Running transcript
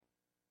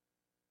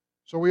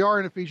So we are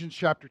in Ephesians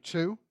chapter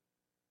 2.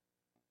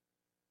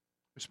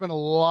 We spent a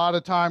lot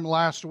of time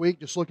last week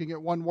just looking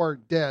at one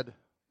word, dead,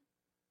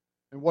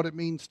 and what it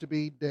means to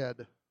be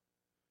dead.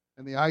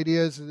 And the idea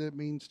is that it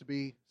means to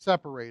be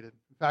separated.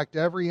 In fact,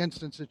 every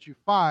instance that you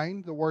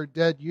find the word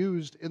dead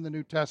used in the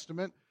New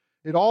Testament,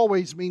 it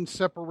always means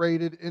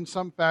separated in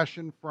some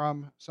fashion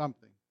from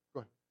something.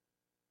 Go ahead.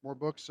 More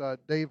books.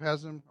 Dave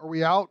has them. Are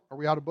we out? Are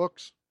we out of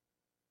books?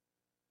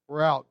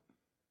 We're out.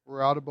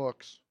 We're out of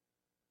books.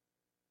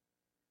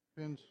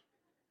 Pens.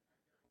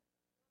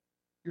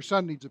 Your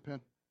son needs a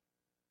pen.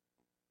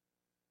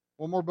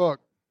 One more book.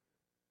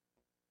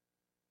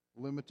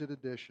 Limited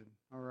edition.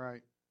 All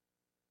right.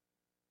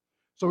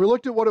 So we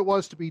looked at what it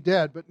was to be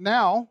dead, but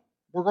now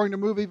we're going to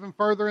move even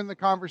further in the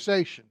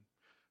conversation.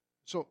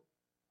 So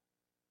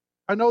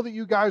I know that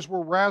you guys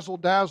were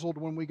razzle-dazzled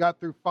when we got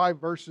through 5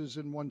 verses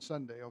in one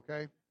Sunday,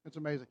 okay? It's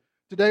amazing.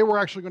 Today we're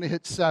actually going to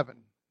hit 7,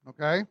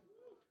 okay?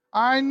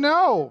 I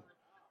know.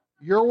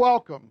 You're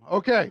welcome.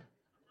 Okay.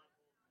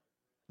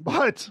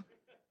 But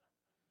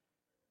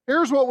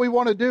here's what we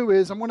want to do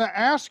is I'm going to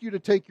ask you to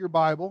take your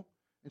Bible,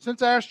 and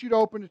since I asked you to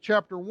open to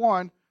chapter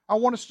 1, I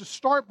want us to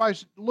start by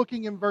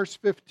looking in verse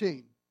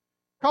 15.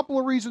 A couple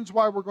of reasons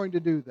why we're going to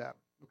do that,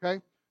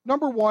 okay?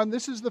 Number 1,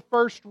 this is the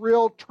first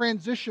real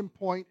transition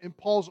point in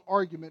Paul's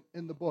argument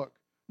in the book.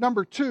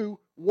 Number 2,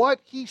 what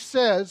he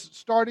says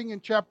starting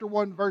in chapter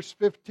 1, verse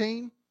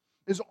 15,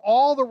 is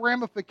all the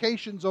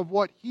ramifications of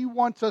what he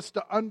wants us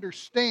to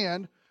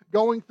understand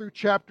going through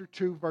chapter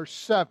 2, verse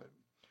 7.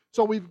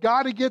 So we've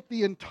got to get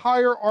the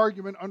entire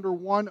argument under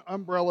one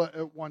umbrella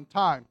at one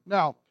time.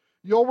 Now,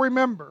 you'll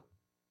remember,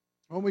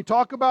 when we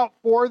talk about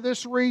for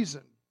this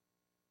reason,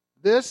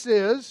 this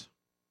is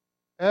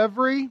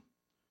every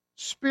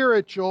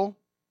spiritual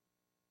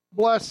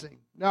blessing.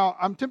 Now,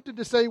 I'm tempted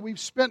to say we've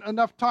spent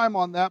enough time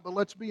on that, but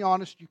let's be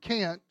honest, you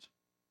can't.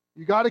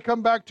 You got to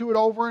come back to it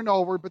over and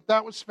over, but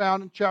that was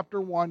found in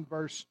chapter 1,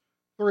 verse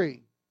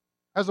 3.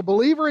 As a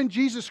believer in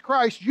Jesus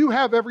Christ, you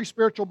have every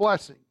spiritual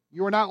blessing.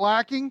 You are not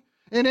lacking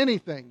in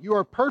anything. You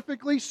are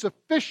perfectly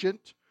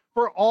sufficient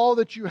for all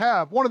that you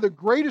have. One of the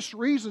greatest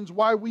reasons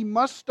why we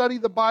must study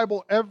the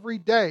Bible every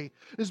day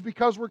is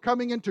because we're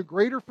coming into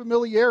greater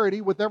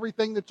familiarity with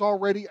everything that's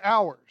already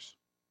ours.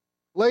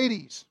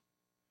 Ladies,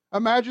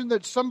 imagine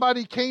that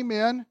somebody came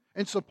in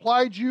and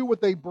supplied you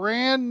with a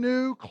brand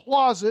new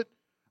closet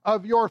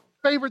of your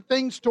favorite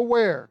things to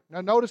wear.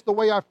 Now notice the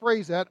way I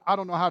phrase that. I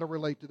don't know how to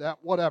relate to that.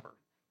 Whatever.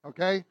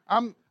 Okay?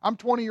 I'm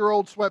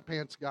 20-year-old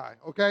sweatpants guy.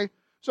 Okay?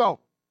 So,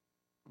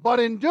 but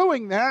in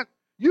doing that,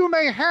 you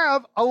may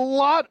have a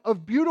lot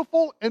of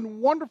beautiful and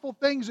wonderful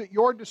things at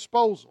your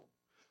disposal.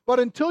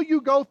 But until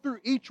you go through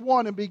each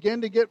one and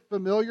begin to get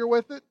familiar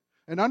with it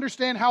and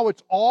understand how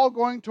it's all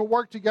going to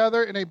work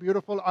together in a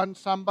beautiful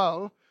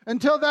ensemble,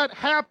 until that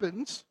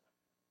happens,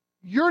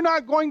 you're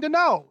not going to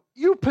know.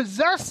 You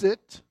possess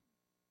it,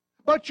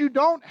 but you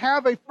don't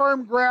have a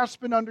firm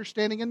grasp and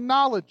understanding and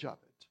knowledge of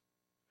it.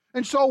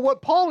 And so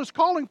what Paul is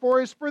calling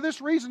for is, for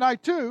this reason I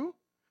too,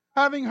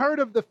 having heard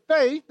of the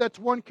faith, that's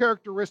one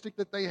characteristic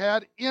that they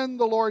had in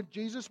the Lord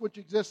Jesus, which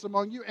exists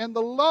among you, and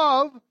the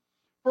love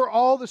for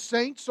all the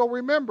saints. So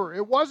remember,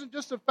 it wasn't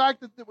just the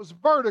fact that it was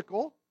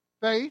vertical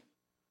faith.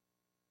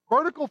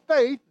 Vertical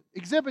faith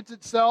exhibits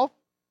itself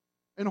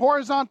in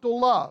horizontal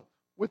love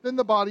within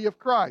the body of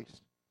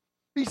Christ.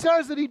 He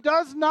says that he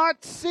does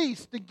not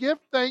cease to give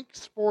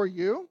thanks for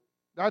you.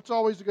 That's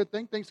always a good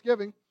thing,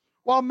 thanksgiving,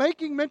 while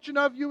making mention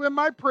of you in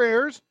my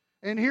prayers.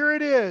 And here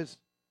it is.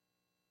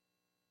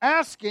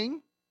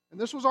 Asking,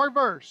 and this was our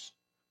verse,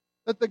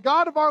 that the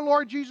God of our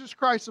Lord Jesus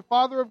Christ, the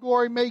Father of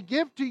glory, may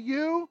give to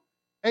you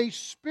a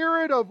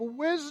spirit of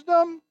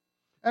wisdom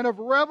and of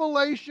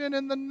revelation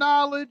in the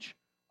knowledge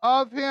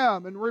of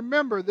Him. And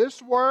remember,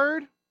 this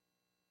word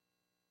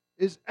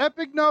is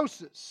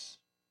epignosis.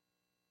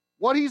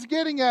 What he's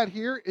getting at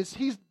here is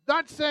he's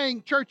not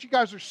saying, church, you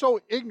guys are so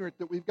ignorant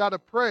that we've got to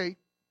pray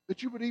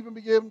that you would even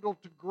be able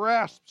to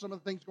grasp some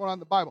of the things going on in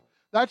the Bible.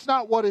 That's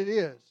not what it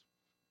is.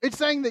 It's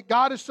saying that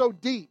God is so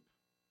deep,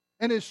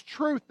 and His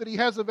truth that He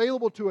has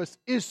available to us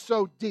is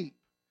so deep.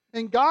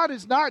 And God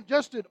is not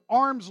just at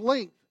arm's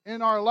length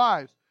in our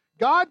lives.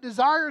 God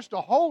desires to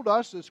hold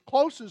us as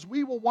close as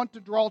we will want to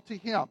draw to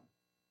Him.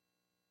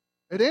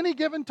 At any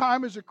given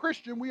time as a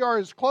Christian, we are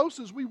as close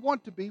as we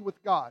want to be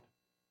with God.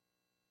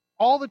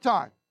 All the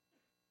time.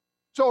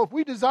 So if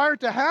we desire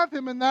to have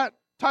Him in that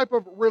type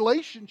of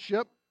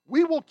relationship,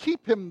 we will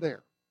keep Him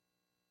there.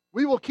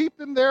 We will keep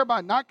Him there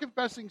by not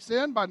confessing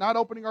sin, by not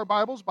opening our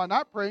Bibles, by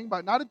not praying,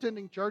 by not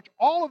attending church.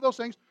 All of those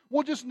things,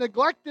 we'll just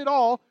neglect it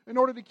all in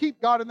order to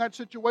keep God in that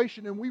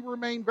situation, and we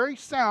remain very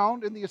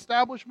sound in the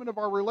establishment of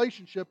our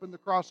relationship in the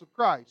cross of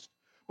Christ.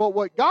 But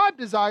what God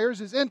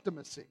desires is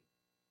intimacy.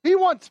 He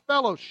wants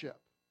fellowship.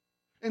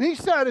 And He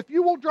said, if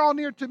you will draw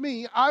near to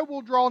me, I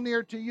will draw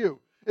near to you.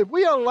 If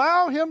we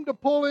allow Him to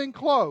pull in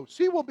close,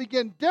 He will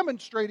begin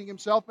demonstrating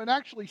Himself and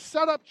actually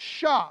set up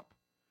shop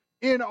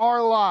in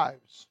our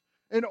lives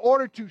in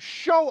order to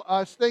show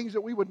us things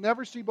that we would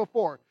never see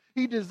before.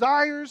 He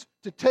desires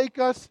to take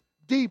us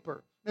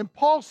deeper. And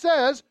Paul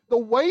says the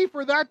way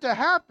for that to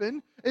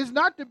happen is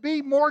not to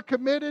be more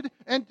committed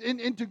and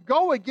to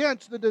go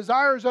against the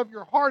desires of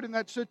your heart in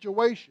that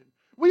situation.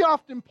 We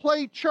often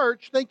play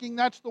church thinking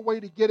that's the way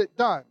to get it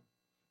done.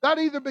 That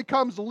either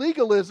becomes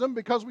legalism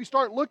because we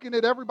start looking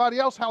at everybody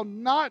else, how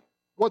not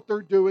what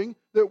they're doing,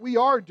 that we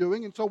are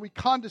doing, and so we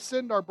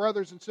condescend our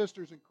brothers and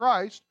sisters in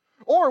Christ,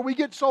 or we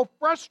get so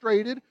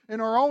frustrated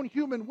in our own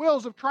human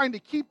wills of trying to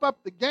keep up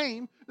the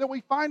game that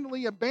we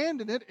finally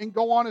abandon it and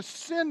go on a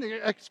sin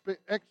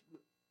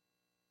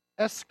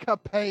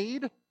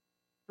escapade.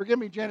 Forgive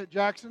me, Janet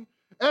Jackson.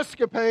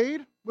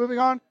 Escapade. Moving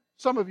on.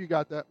 Some of you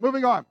got that.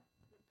 Moving on.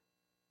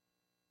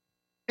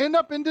 End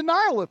up in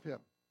denial of Him.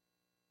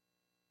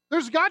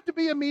 There's got to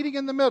be a meeting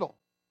in the middle.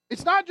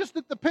 It's not just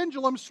that the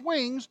pendulum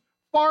swings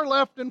far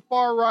left and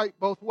far right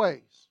both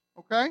ways.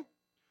 Okay?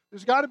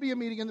 There's got to be a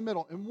meeting in the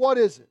middle. And what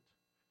is it?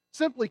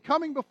 Simply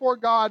coming before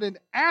God and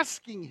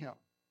asking Him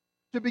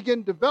to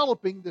begin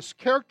developing this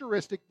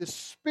characteristic, this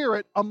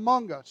spirit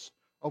among us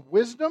of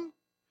wisdom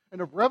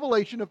and of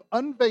revelation, of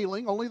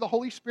unveiling. Only the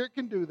Holy Spirit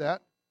can do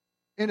that.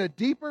 In a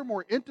deeper,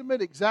 more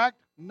intimate, exact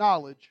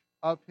knowledge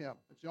of Him.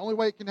 It's the only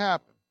way it can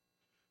happen.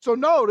 So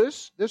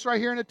notice, this right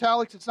here in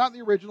italics, it's not in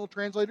the original.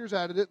 Translators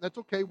added it. That's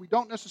okay. We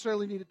don't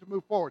necessarily need it to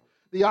move forward.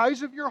 The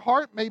eyes of your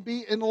heart may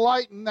be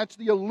enlightened. That's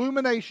the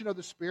illumination of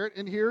the Spirit.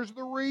 And here's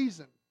the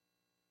reason.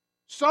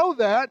 So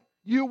that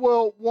you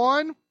will,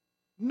 1,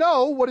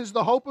 know what is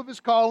the hope of His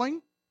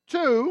calling.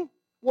 2,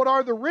 what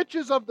are the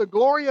riches of the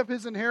glory of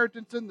His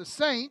inheritance in the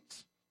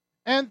saints.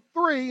 And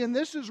 3, and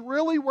this is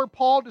really where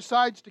Paul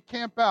decides to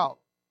camp out,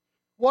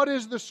 what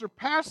is the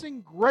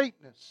surpassing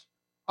greatness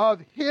of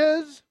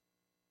His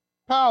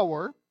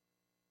power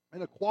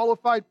in a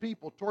qualified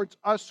people towards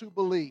us who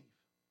believe.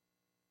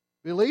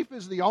 Belief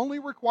is the only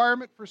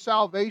requirement for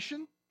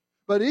salvation,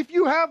 but if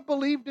you have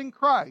believed in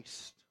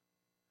Christ,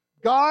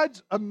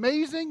 God's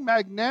amazing,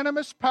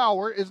 magnanimous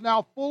power is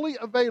now fully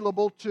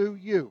available to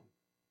you.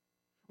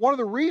 One of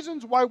the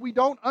reasons why we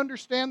don't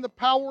understand the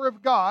power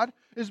of God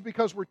is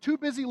because we're too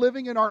busy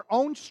living in our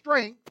own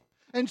strength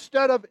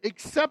instead of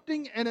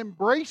accepting and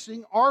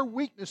embracing our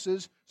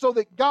weaknesses so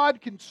that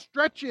God can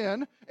stretch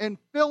in and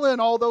fill in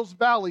all those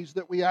valleys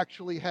that we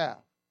actually have.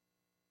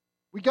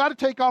 We got to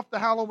take off the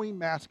Halloween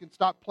mask and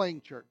stop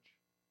playing church.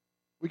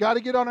 We got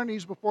to get on our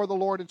knees before the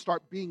Lord and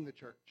start being the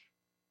church.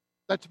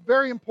 That's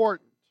very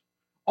important.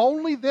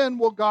 Only then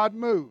will God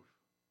move.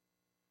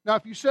 Now,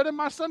 if you sit in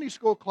my Sunday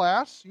school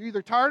class, you're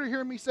either tired of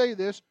hearing me say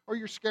this or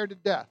you're scared to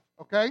death,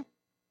 okay?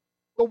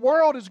 The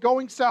world is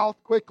going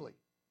south quickly.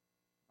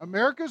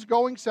 America's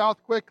going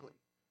south quickly.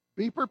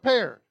 Be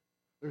prepared.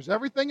 There's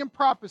everything in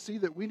prophecy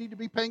that we need to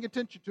be paying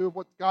attention to of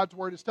what God's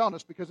Word is telling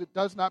us because it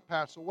does not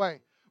pass away.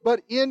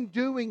 But in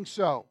doing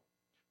so,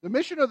 the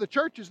mission of the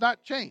church has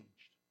not changed.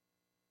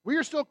 We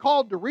are still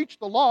called to reach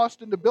the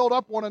lost and to build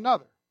up one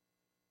another.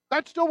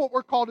 That's still what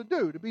we're called to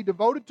do, to be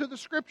devoted to the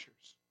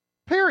Scriptures.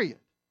 Period.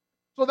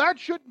 So that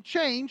shouldn't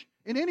change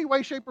in any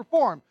way, shape, or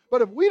form.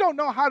 But if we don't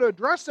know how to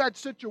address that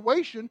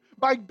situation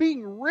by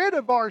being rid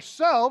of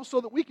ourselves so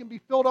that we can be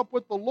filled up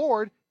with the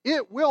Lord,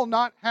 it will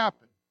not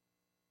happen.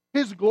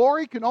 His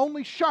glory can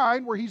only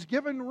shine where He's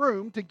given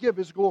room to give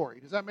His glory.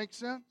 Does that make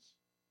sense?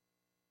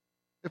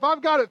 If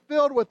I've got it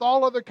filled with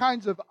all other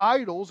kinds of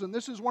idols, and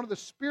this is one of the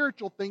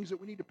spiritual things that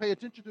we need to pay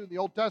attention to in the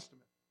Old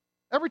Testament.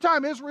 Every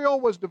time Israel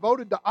was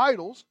devoted to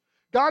idols,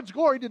 God's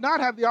glory did not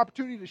have the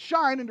opportunity to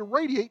shine and to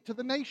radiate to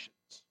the nations.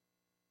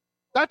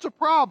 That's a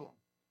problem.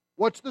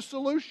 What's the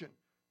solution?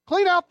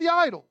 Clean out the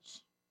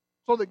idols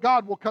so that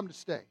God will come to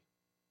stay,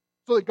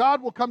 so that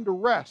God will come to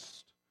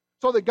rest,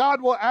 so that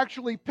God will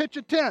actually pitch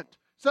a tent,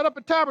 set up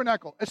a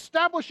tabernacle,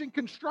 establish and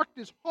construct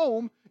His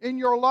home in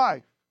your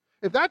life.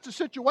 If that's a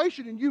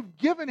situation and you've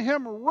given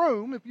Him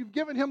room, if you've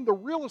given Him the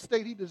real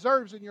estate He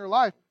deserves in your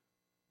life,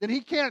 then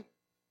He can't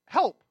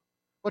help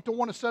but to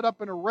want to set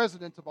up in a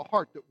residence of a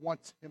heart that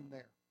wants Him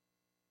there.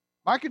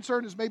 My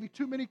concern is maybe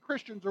too many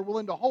Christians are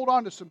willing to hold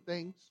on to some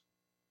things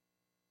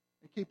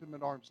and keep Him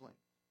at arm's length.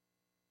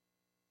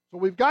 So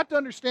we've got to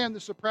understand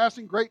the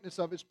surpassing greatness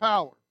of His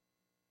power.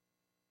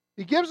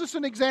 He gives us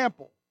an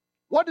example.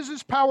 What does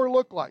His power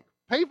look like?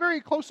 Pay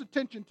very close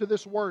attention to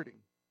this wording.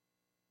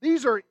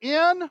 These are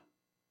in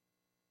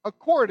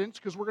accordance,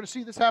 because we're going to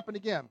see this happen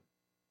again,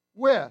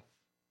 with,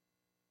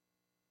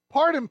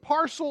 part and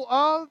parcel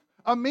of,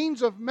 a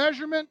means of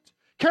measurement,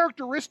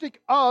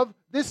 characteristic of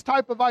this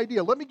type of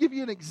idea. Let me give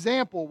you an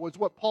example, was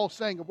what Paul's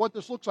saying, of what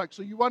this looks like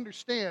so you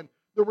understand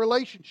the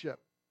relationship.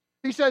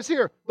 He says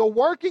here, the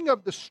working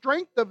of the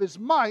strength of His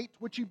might,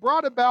 which He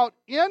brought about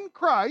in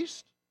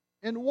Christ,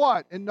 in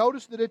what? And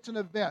notice that it's an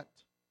event.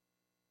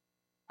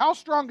 How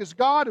strong is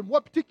God, and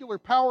what particular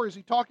power is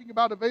He talking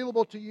about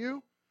available to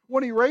you?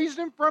 When He raised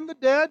Him from the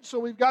dead, so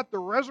we've got the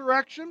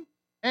resurrection,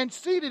 and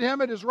seated Him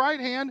at His right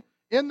hand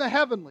in the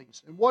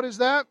heavenlies. And what is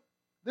that?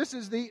 This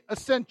is the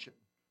ascension.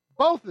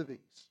 Both of these.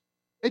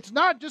 It's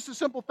not just a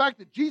simple fact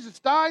that Jesus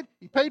died,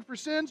 He paid for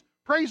sins.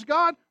 Praise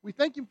God. We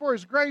thank Him for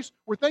His grace.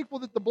 We're thankful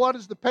that the blood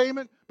is the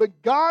payment.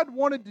 But God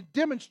wanted to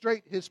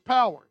demonstrate His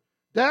power.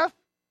 Death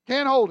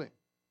can't hold Him.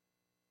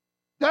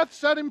 Death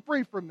set him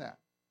free from that.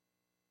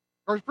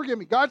 Or forgive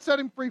me, God set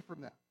him free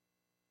from that.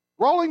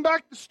 Rolling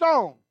back the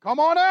stone. Come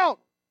on out.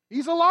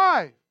 He's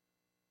alive.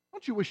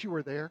 Don't you wish you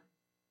were there?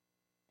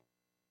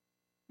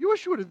 You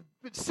wish you would have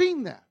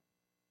seen that.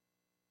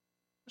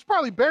 There's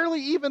probably barely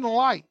even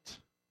light.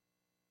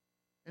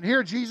 And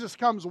here Jesus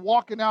comes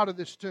walking out of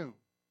this tomb.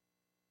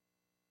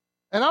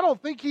 And I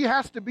don't think he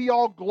has to be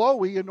all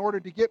glowy in order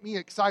to get me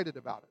excited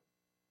about it,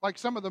 like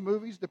some of the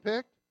movies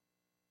depict.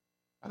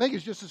 I think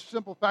it's just a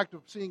simple fact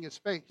of seeing his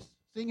face,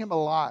 seeing him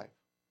alive.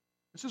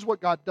 This is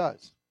what God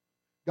does.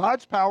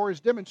 God's power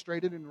is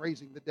demonstrated in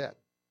raising the dead.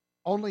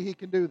 Only he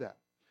can do that.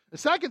 The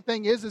second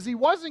thing is he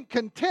wasn't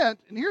content,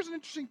 and here's an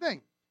interesting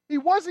thing. He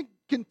wasn't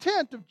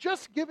content of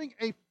just giving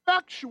a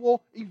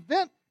factual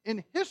event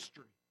in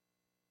history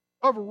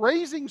of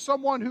raising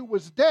someone who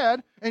was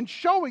dead and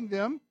showing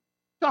them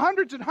to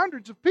hundreds and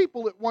hundreds of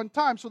people at one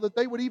time so that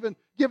they would even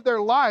give their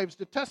lives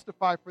to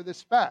testify for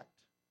this fact.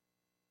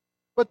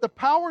 But the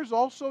power is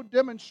also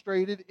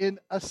demonstrated in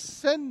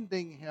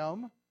ascending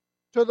him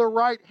to the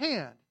right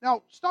hand.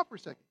 Now, stop for a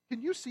second.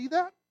 Can you see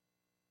that?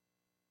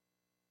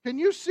 Can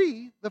you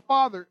see the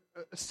Father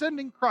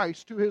ascending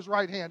Christ to his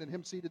right hand and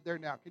him seated there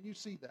now? Can you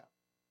see that?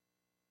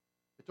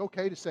 It's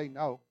okay to say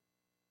no.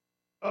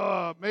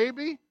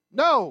 Maybe?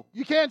 No,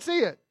 you can't see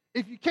it.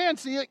 If you can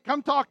see it,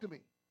 come talk to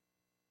me.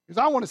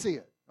 Because I want to see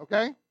it,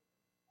 okay?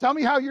 Tell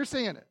me how you're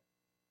seeing it.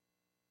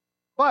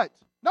 But,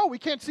 no, we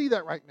can't see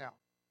that right now.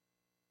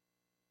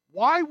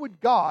 Why would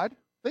God,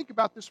 think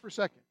about this for a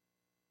second,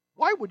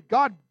 why would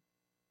God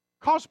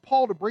cause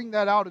Paul to bring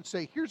that out and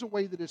say, here's a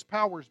way that his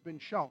power has been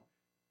shown?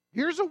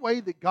 Here's a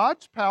way that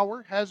God's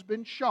power has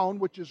been shown,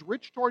 which is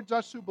rich towards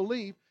us who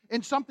believe,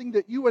 in something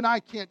that you and I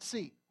can't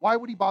see. Why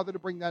would he bother to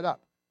bring that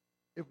up?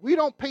 If we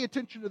don't pay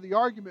attention to the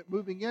argument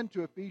moving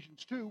into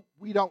Ephesians 2,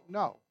 we don't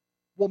know.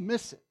 We'll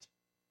miss it.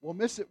 We'll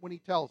miss it when he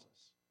tells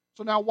us.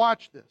 So now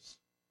watch this.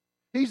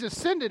 He's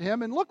ascended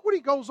him, and look what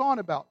he goes on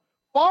about.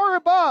 Far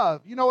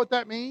above. You know what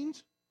that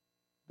means?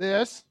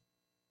 This.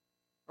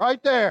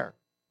 Right there.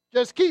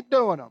 Just keep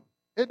doing them.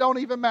 It don't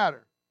even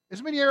matter.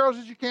 As many arrows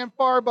as you can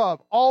far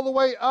above. All the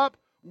way up,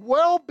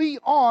 well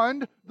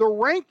beyond the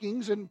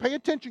rankings. And pay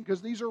attention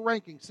because these are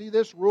rankings. See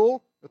this?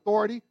 Rule,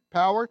 authority,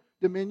 power,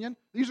 dominion.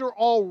 These are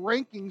all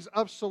rankings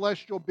of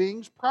celestial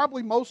beings.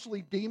 Probably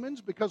mostly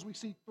demons because we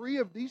see 3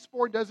 of these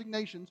 4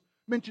 designations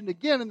mentioned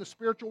again in the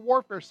spiritual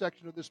warfare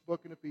section of this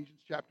book in Ephesians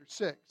chapter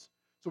 6.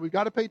 So we've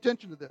got to pay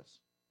attention to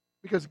this.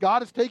 Because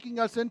God is taking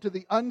us into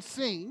the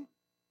unseen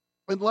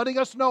and letting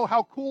us know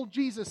how cool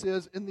Jesus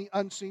is in the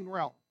unseen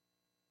realm.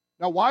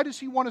 Now, why does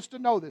he want us to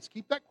know this?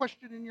 Keep that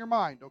question in your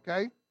mind,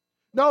 okay?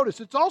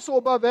 Notice, it's also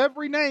above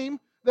every name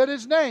that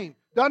is named.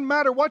 Doesn't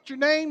matter what your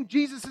name,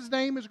 Jesus'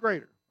 name is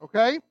greater,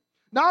 okay?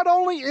 Not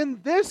only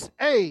in this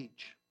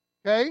age,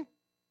 okay,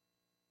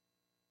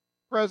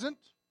 present,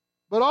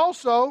 but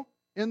also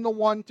in the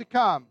one to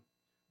come,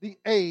 the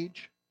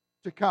age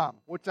to come,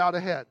 what's out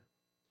ahead.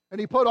 And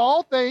he put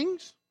all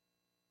things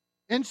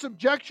in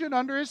subjection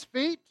under his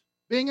feet,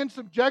 being in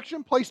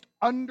subjection, placed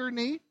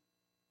underneath,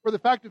 for the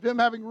fact of him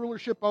having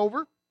rulership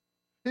over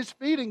his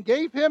feet, and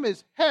gave him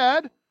his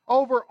head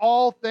over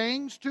all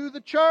things to the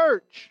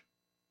church.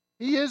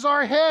 He is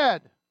our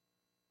head.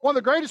 One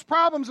of the greatest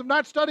problems of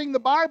not studying the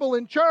Bible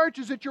in church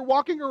is that you're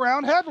walking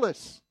around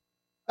headless.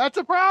 That's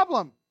a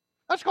problem.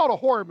 That's called a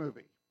horror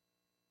movie.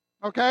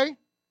 Okay?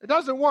 It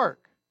doesn't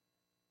work.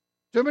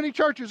 Too many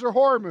churches are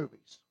horror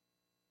movies.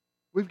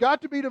 We've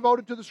got to be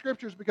devoted to the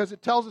Scriptures because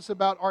it tells us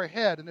about our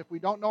head, and if we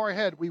don't know our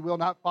head, we will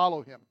not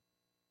follow him.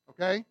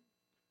 Okay?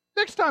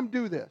 Next time,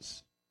 do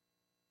this.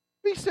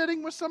 Be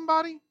sitting with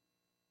somebody,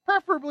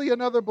 preferably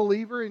another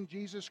believer in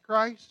Jesus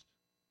Christ.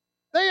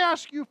 They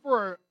ask you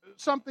for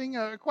something,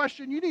 a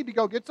question, you need to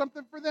go get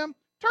something for them.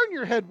 Turn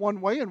your head one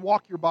way and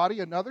walk your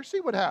body another. See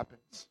what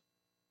happens.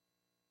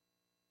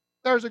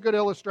 There's a good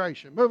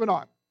illustration. Moving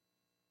on.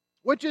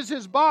 Which is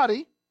his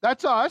body,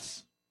 that's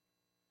us.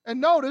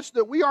 And notice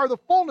that we are the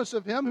fullness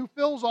of him who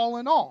fills all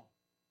in all.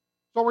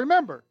 So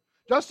remember,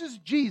 just as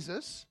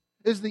Jesus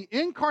is the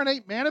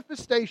incarnate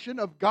manifestation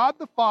of God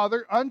the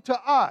Father unto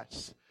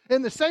us,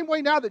 in the same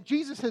way now that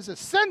Jesus has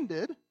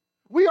ascended,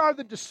 we are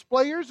the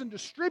displayers and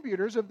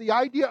distributors of the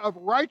idea of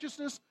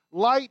righteousness,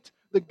 light,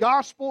 the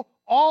gospel,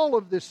 all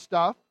of this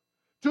stuff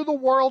to the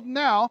world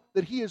now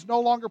that he is no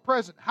longer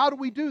present. How do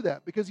we do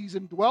that? Because he's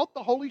indwelt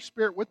the Holy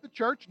Spirit with the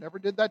church, never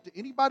did that to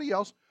anybody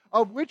else,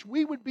 of which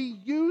we would be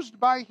used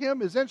by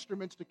him as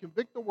instruments to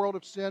convict the world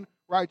of sin,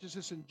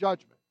 righteousness, and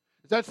judgment.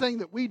 Is that saying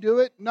that we do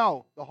it?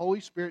 No, the Holy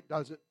Spirit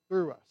does it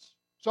through us.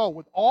 So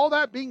with all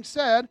that being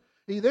said,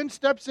 he then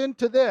steps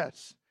into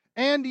this.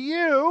 And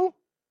you,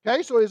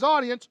 okay, so his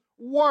audience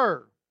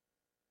were.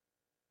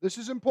 This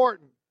is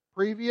important.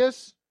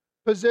 Previous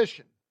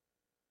position.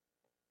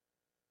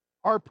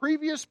 Our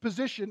previous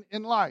position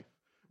in life.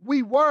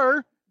 We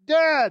were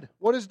dead.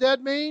 What does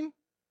dead mean?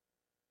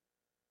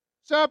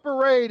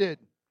 Separated.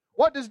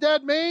 What does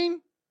dead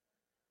mean?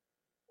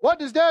 What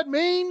does dead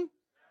mean?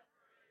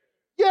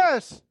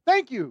 Yes,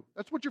 thank you.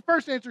 That's what your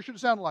first answer should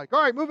have sounded like.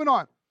 All right, moving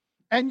on.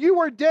 And you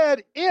were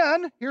dead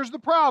in, here's the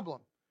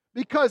problem,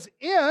 because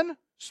in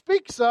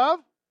speaks of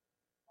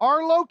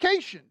our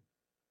location.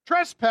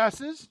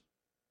 Trespasses,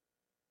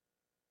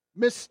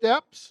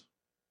 missteps,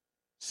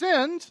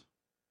 sins,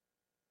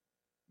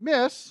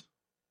 miss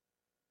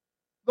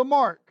the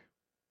mark.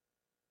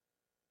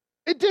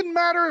 It didn't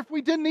matter if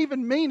we didn't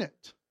even mean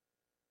it.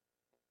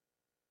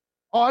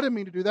 Oh, I didn't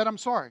mean to do that. I'm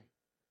sorry.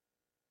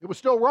 It was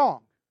still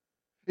wrong.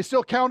 It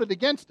still counted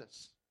against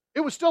us.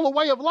 It was still a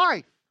way of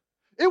life.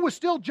 It was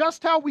still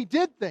just how we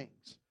did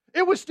things.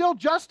 It was still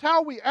just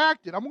how we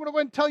acted. I'm going to go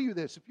ahead and tell you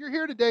this. If you're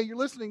here today, you're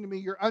listening to me,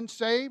 you're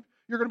unsaved,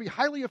 you're going to be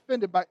highly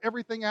offended by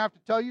everything I have to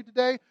tell you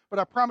today, but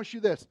I promise you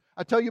this.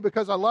 I tell you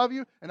because I love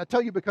you, and I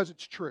tell you because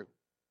it's true.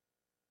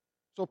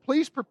 So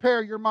please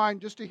prepare your mind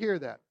just to hear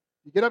that.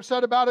 You get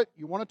upset about it,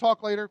 you want to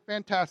talk later,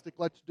 fantastic,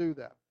 let's do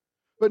that.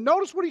 But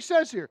notice what he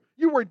says here.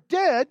 You were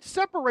dead,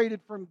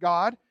 separated from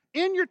God,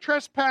 in your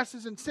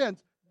trespasses and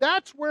sins.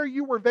 That's where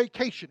you were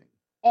vacationing,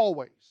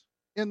 always,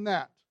 in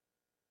that.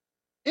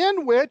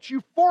 In which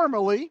you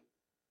formerly,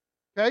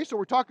 okay, so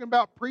we're talking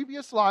about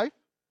previous life,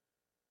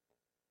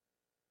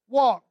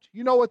 walked.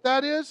 You know what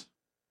that is?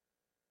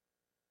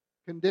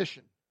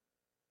 Condition.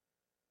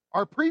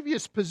 Our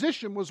previous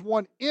position was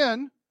one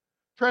in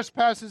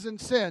trespasses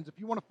and sins. If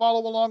you want to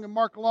follow along and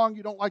mark along,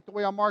 you don't like the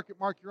way I mark it,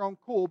 mark your own,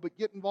 cool, but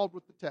get involved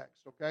with the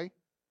text, okay?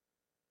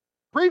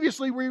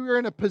 Previously, we were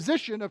in a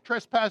position of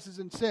trespasses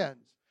and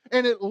sins,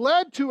 and it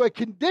led to a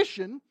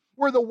condition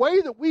where the way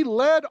that we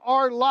led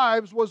our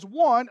lives was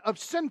one of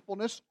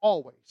sinfulness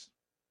always.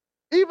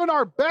 Even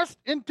our best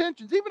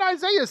intentions, even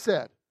Isaiah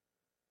said,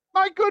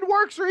 my good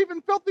works are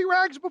even filthy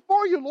rags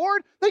before you,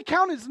 Lord. They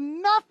count as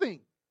nothing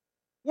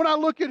when I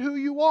look at who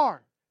you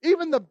are.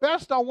 Even the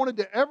best I wanted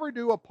to ever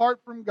do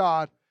apart from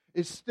God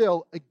is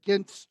still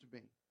against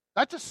me.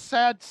 That's a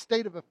sad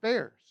state of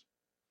affairs.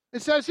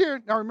 It says here,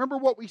 now remember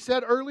what we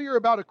said earlier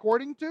about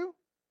according to?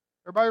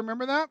 Everybody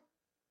remember that?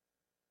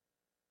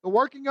 The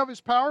working of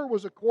his power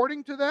was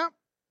according to that.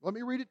 Let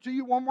me read it to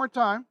you one more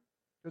time,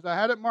 because I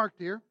had it marked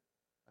here.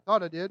 I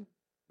thought I did.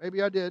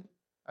 Maybe I did.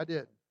 I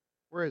did.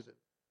 Where is it?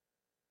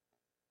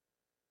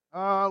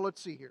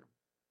 Let's see here.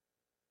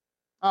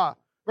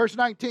 Verse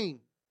 19.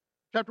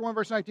 Chapter 1,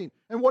 verse 19.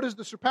 And what is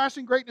the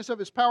surpassing greatness of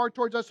his power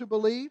towards us who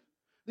believe?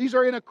 These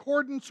are in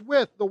accordance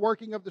with the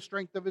working of the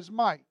strength of his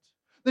might.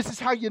 This is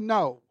how you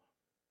know.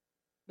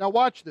 Now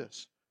watch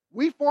this.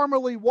 We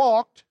formerly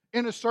walked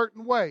in a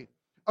certain way,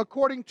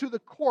 according to the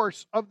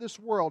course of this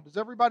world. Does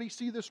everybody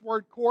see this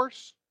word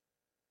course?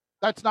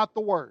 That's not the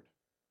word.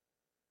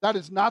 That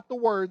is not the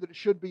word that it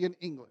should be in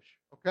English,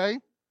 okay?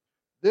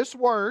 This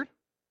word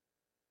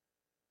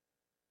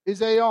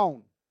is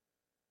aeon.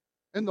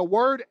 And the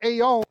word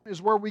aeon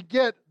is where we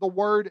get the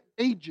word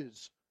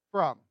ages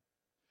from.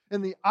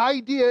 And the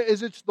idea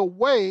is it's the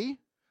way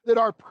that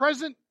our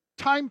present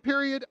time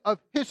period of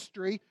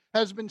history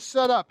has been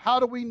set up. How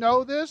do we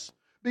know this?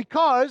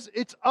 Because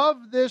it's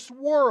of this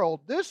world.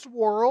 This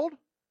world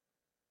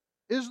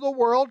is the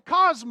world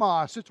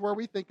cosmos. It's where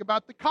we think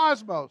about the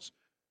cosmos.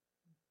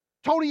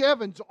 Tony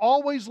Evans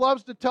always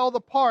loves to tell the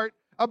part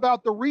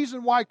about the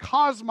reason why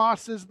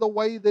cosmos is the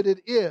way that it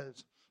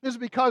is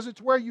because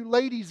it's where you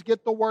ladies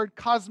get the word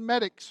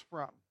cosmetics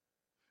from.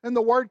 And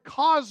the word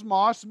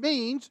cosmos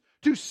means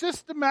to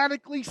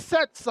systematically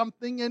set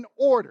something in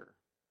order.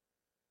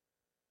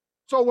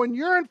 So when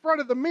you're in front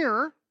of the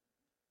mirror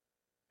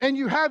and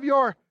you have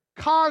your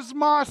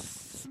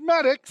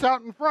cosmetics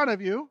out in front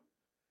of you,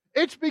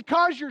 it's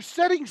because you're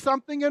setting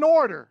something in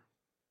order.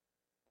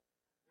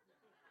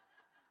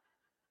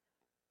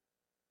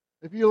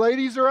 If you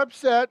ladies are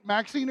upset,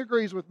 Maxine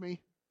agrees with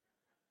me.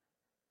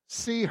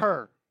 See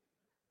her.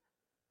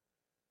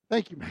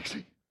 Thank you,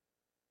 Maxine.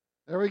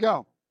 There we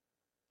go.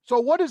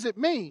 So what does it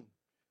mean?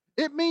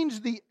 It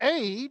means the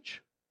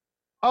age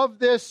of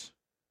this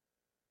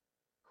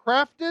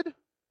crafted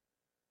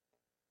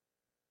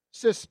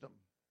system.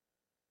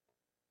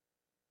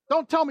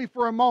 Don't tell me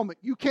for a moment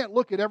you can't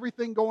look at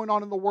everything going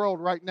on in the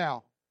world right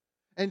now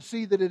and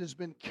see that it has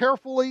been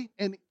carefully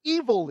and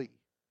evilly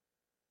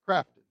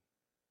crafted.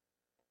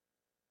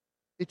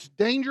 It's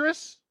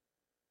dangerous.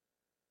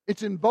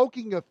 It's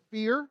invoking of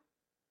fear.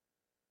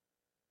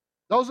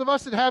 Those of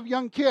us that have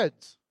young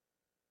kids,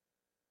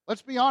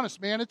 let's be honest,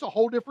 man, it's a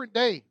whole different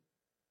day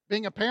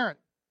being a parent.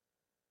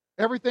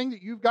 Everything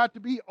that you've got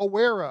to be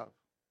aware of.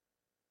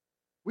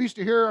 We used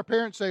to hear our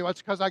parents say, well,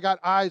 it's because I got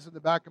eyes in the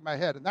back of my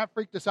head. And that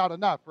freaked us out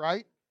enough,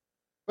 right?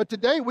 But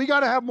today, we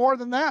got to have more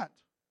than that.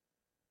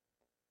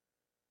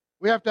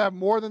 We have to have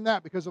more than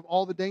that because of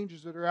all the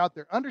dangers that are out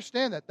there.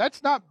 Understand that.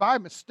 That's not by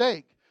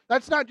mistake.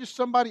 That's not just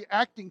somebody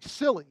acting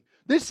silly.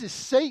 This is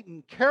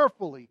Satan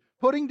carefully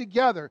putting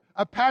together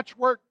a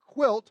patchwork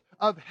quilt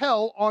of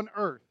hell on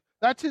earth.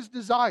 That's his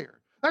desire.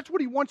 That's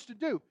what he wants to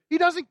do. He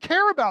doesn't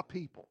care about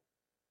people.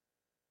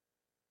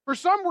 For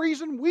some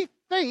reason, we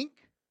think,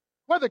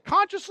 whether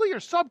consciously or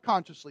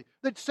subconsciously,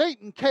 that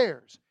Satan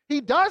cares.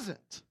 He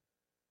doesn't.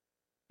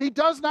 He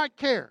does not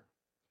care.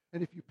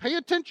 And if you pay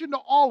attention to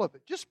all of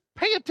it, just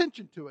pay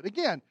attention to it.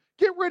 Again,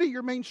 get rid of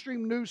your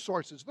mainstream news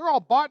sources. They're all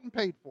bought and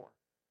paid for.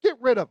 Get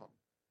rid of them.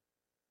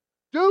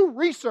 Do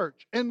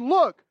research and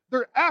look.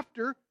 They're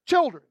after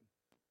children.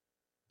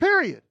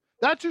 Period.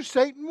 That's who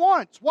Satan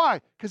wants.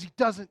 Why? Because he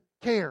doesn't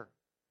care.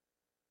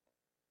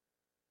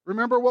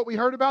 Remember what we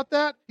heard about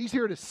that? He's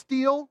here to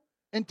steal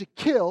and to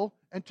kill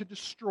and to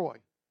destroy.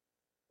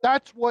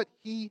 That's what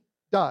he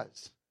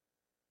does.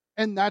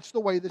 And that's the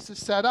way this is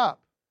set up.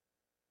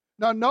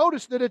 Now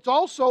notice that it's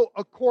also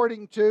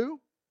according to,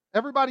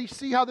 everybody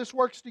see how this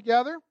works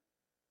together?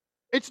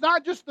 It's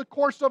not just the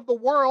course of the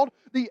world,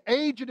 the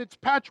age and its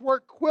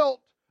patchwork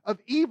quilt of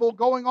evil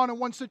going on in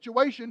one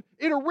situation.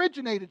 It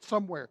originated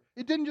somewhere.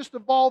 It didn't just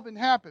evolve and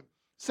happen.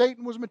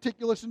 Satan was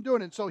meticulous in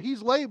doing it. So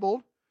he's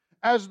labeled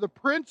as the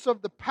prince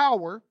of the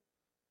power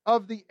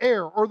of the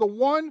air, or the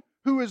one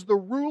who is the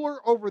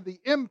ruler over the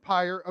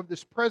empire of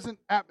this present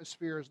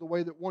atmosphere, is the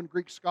way that one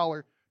Greek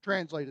scholar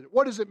translated it.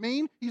 What does it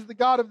mean? He's the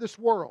God of this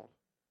world.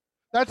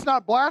 That's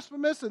not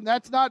blasphemous, and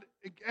that's not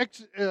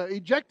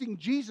ejecting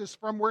Jesus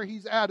from where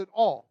he's at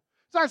all.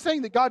 It's not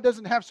saying that God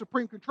doesn't have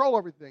supreme control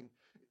over everything.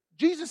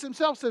 Jesus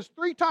himself says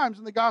 3 times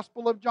in the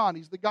Gospel of John,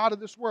 he's the God of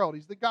this world.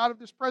 He's the God of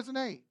this present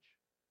age.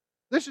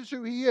 This is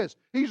who he is.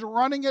 He's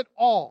running it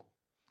all.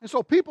 And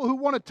so people who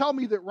want to tell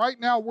me that right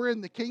now we're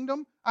in the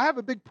kingdom, I have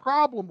a big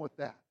problem with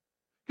that.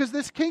 Because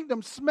this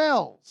kingdom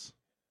smells.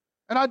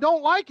 And I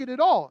don't like it at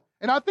all.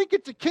 And I think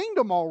it's a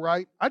kingdom all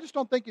right. I just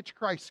don't think it's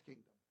Christ's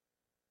kingdom.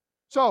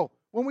 So,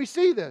 when we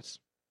see this,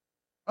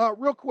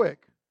 real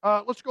quick,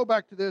 let's go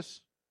back to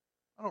this.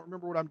 I don't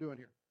remember what I'm doing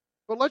here.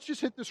 But let's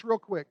just hit this real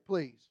quick,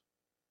 please.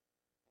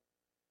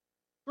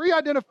 3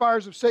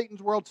 identifiers of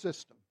Satan's world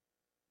system.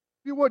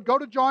 If you would, go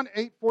to John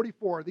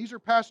 8:44. These are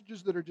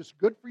passages that are just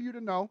good for you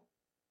to know.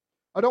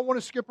 I don't want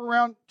to skip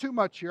around too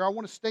much here. I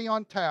want to stay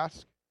on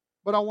task.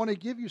 But I want to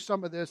give you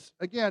some of this.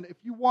 Again, if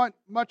you want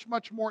much,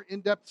 much more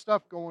in-depth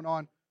stuff going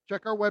on,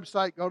 check our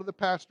website, go to the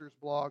pastor's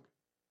blog.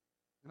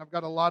 And I've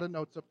got a lot of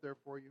notes up there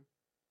for you.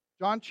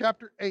 John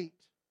chapter 8,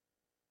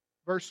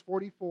 verse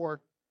 44.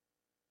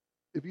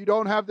 If you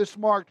don't have this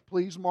marked,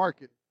 please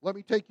mark it. Let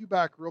me take you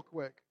back real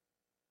quick.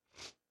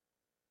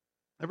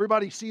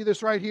 Everybody see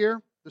this right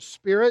here? The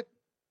Spirit.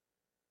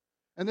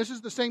 And this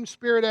is the same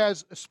Spirit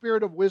as a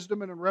spirit of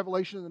wisdom and a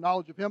revelation of the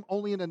knowledge of Him,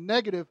 only in a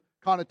negative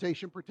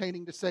connotation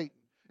pertaining to Satan.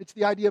 It's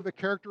the idea of a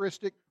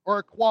characteristic or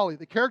a quality.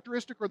 The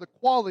characteristic or the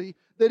quality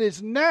that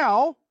is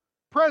now,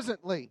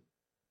 presently,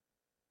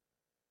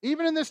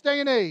 even in this day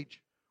and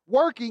age,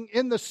 working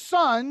in the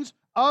sons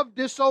of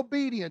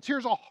disobedience.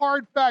 Here's a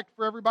hard fact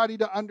for everybody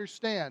to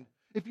understand.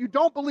 If you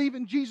don't believe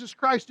in Jesus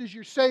Christ as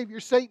your Savior,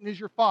 Satan is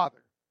your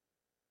father.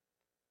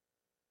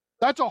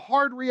 That's a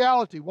hard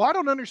reality. Well, I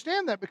don't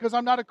understand that because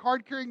I'm not a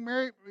card-carrying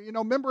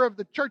member of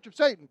the Church of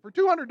Satan. For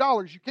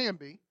 $200, you can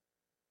be.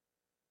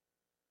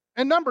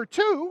 And number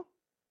 2,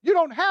 you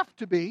don't have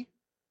to be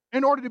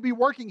in order to be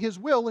working His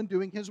will and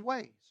doing His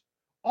ways.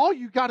 All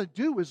you got to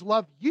do is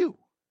love you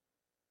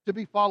to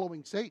be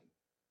following Satan.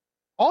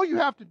 All you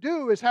have to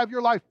do is have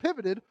your life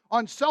pivoted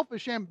on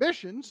selfish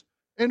ambitions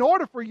in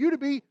order for you to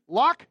be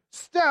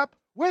lockstep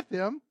with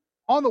him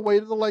on the way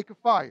to the lake of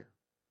fire.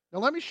 Now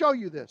let me show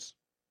you this.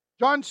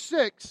 John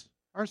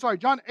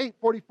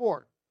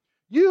 8:44.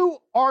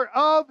 You are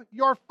of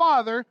your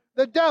father,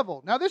 the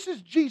devil. Now this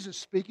is Jesus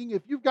speaking.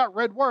 If you've got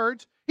red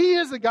words, he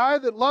is the guy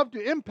that loved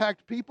to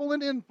impact people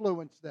and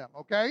influence them,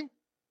 okay?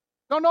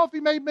 Don't know if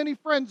he made many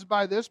friends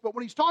by this, but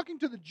when he's talking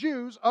to the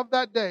Jews of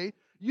that day,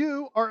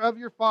 you are of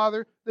your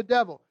father, the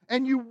devil,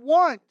 and you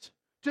want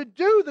to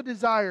do the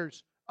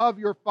desires of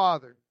your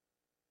father.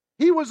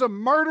 He was a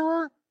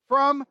murderer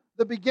from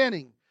the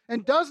beginning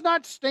and does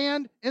not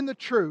stand in the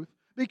truth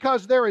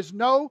because there is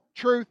no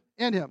truth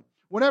in him.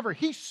 Whenever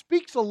he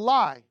speaks a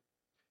lie,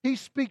 he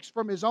speaks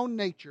from his own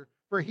nature,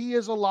 for he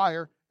is a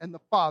liar and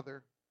the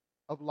father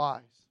of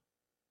lies.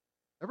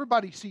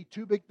 Everybody see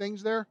 2 big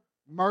things there?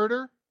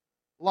 Murder,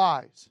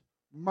 lies.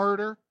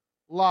 Murder,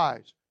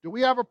 lies. Do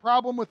we have a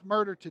problem with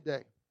murder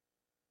today?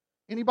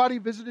 Anybody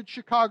visited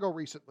Chicago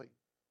recently?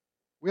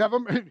 We have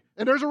and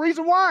there's a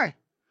reason why.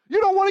 You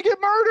don't want to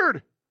get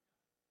murdered.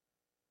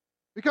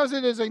 Because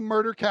it is a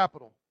murder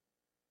capital.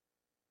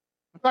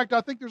 In fact,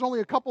 I think there's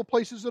only a couple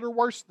places that are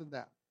worse than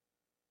that.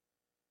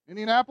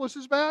 Indianapolis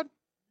is bad?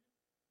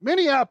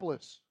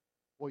 Minneapolis.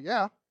 Well,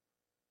 yeah.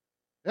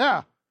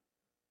 Yeah.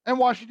 And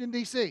Washington,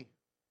 D.C.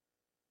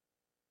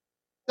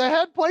 The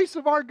head place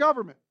of our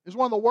government is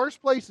one of the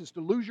worst places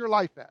to lose your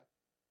life at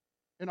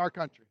in our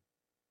country.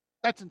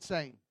 That's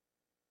insane.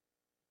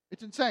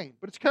 It's insane.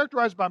 But it's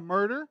characterized by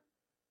murder.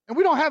 And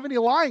we don't have any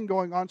lying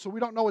going on, so we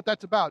don't know what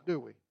that's about, do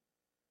we?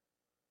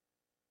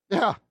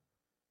 Yeah.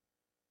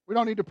 We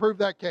don't need to prove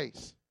that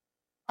case.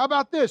 How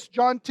about this?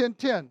 John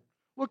 10:10.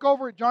 Look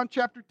over at John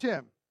chapter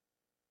 10.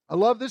 I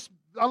love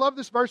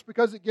this verse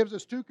because it gives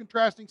us 2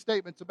 contrasting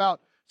statements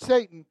about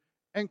Satan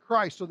and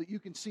Christ so that you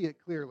can see it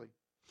clearly.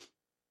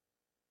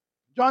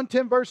 John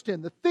 10 verse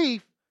 10. The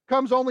thief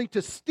comes only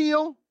to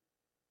steal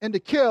and to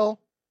kill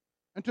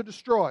and to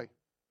destroy.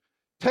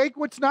 Take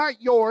what's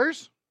not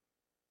yours,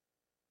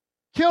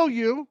 kill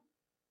you,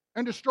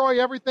 and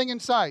destroy everything in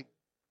sight.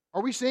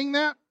 Are we seeing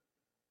that?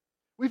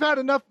 We've had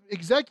enough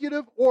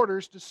executive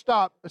orders to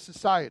stop a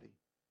society.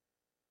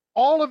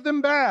 All of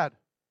them bad.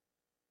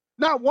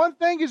 Not one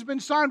thing has been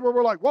signed where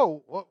we're like,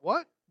 whoa,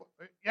 what?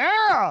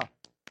 Yeah.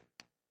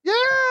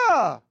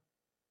 Yeah.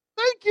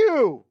 Thank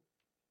you.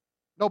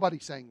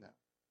 Nobody's saying that.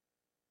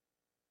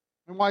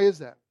 And why is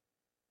that?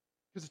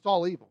 Because it's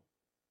all evil.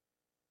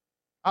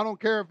 I don't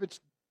care if it's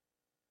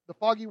the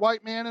foggy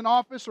white man in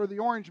office or the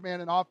orange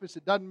man in office,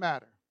 it doesn't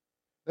matter.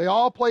 They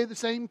all play the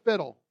same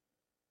fiddle.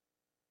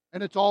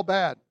 And it's all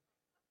bad.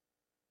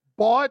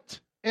 Bought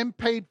and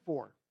paid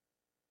for.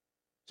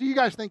 So you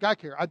guys think I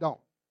care. I don't.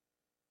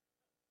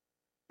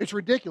 It's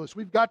ridiculous.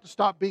 We've got to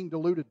stop being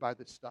deluded by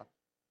this stuff.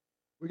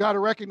 We've got to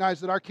recognize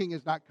that our king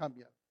has not come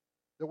yet.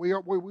 That we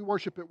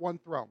worship at one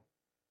throne.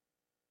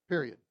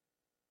 Period.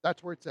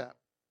 That's where it's at.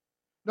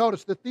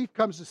 Notice, the thief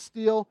comes to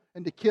steal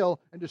and to kill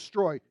and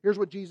destroy. Here's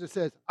what Jesus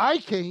says. I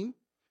came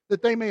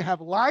that they may have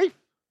life,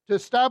 to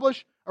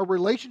establish a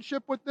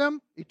relationship with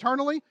them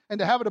eternally, and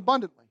to have it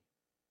abundantly.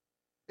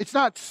 It's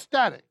not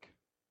static.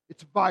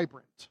 It's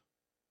vibrant.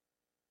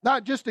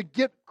 Not just to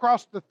get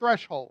across the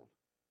threshold,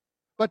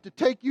 but to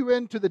take you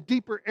into the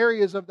deeper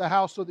areas of the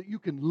house so that you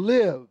can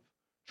live,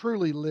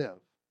 truly live.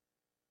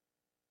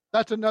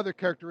 That's another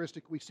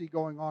characteristic we see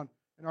going on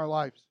in our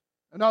lives.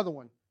 Another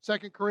one,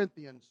 2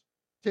 Corinthians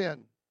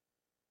 10.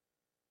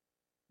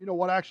 You know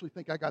what? I actually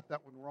think I got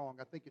that one wrong.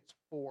 I think it's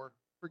 4.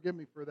 Forgive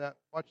me for that.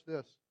 Watch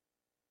this.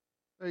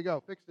 There you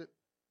go. Fixed it.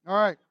 All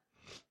right.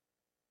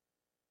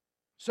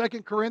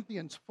 2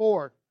 Corinthians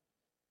 4.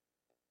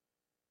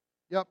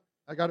 Yep,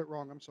 I got it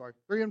wrong. I'm sorry.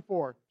 3 and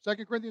 4.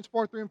 2 Corinthians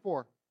 4, 3 and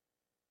 4.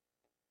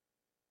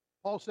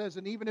 Paul says,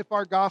 and even if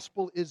our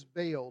gospel is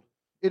veiled,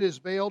 it is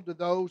veiled to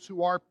those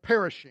who are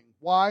perishing.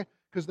 Why?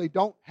 Because they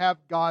don't have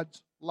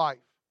God's life.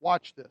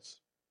 Watch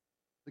this.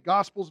 The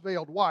gospel's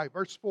veiled. Why?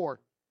 Verse 4.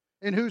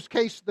 In whose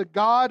case the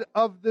God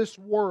of this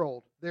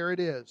world, there it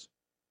is,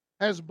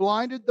 has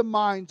blinded the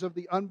minds of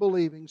the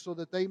unbelieving so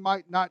that they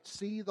might not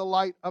see the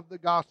light of the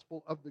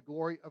gospel of the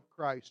glory of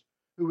Christ,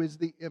 who is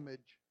the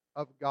image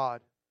of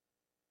God.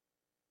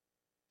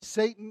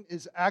 Satan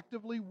is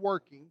actively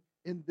working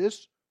in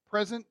this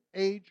present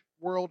age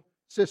world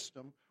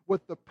system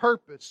with the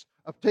purpose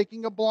of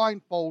taking a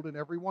blindfold, and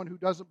everyone who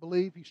doesn't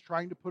believe, he's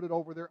trying to put it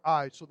over their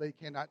eyes so they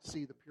cannot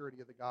see the purity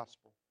of the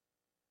gospel.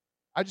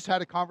 I just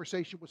had a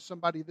conversation with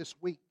somebody this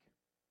week.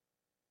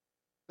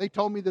 They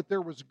told me that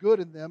there was good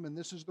in them, and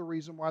this is the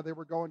reason why they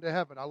were going to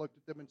heaven. I looked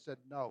at them and said,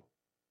 no.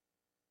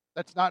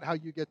 That's not how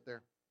you get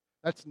there.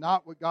 That's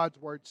not what God's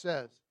Word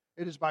says.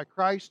 It is by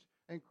Christ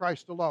and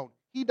Christ alone.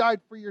 He died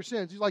for your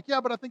sins. He's like,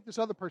 yeah, but I think this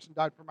other person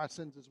died for my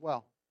sins as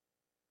well.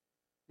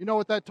 You know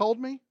what that told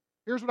me?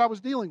 Here's what I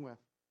was dealing with.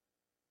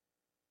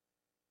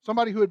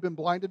 Somebody who had been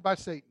blinded by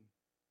Satan.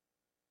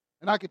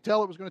 And I could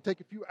tell it was going to take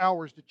a few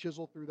hours to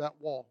chisel through that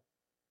wall.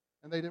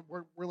 And they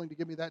weren't willing to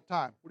give me that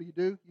time. What do?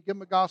 You give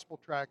them a gospel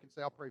track and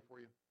say, I'll pray for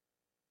you.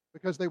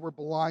 Because they were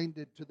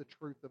blinded to the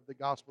truth of the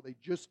gospel.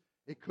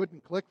 It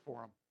couldn't click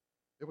for them.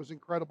 It was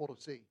incredible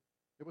to see.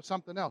 It was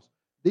something else.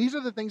 These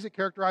are the things that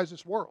characterize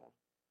this world.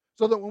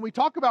 So that when we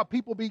talk about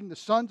people being the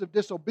sons of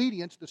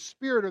disobedience, the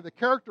spirit or the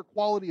character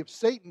quality of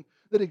Satan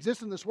that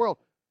exists in this world,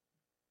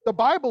 the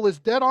Bible is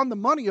dead on the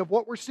money of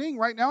what we're seeing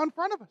right now in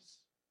front of us.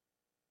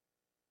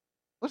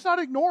 Let's not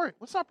ignore it.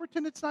 Let's not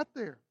pretend it's not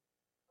there.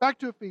 Back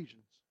to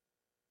Ephesians.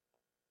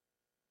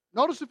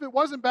 Notice if it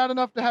wasn't bad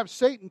enough to have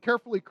Satan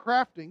carefully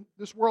crafting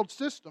this world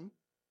system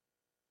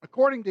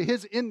according to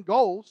his end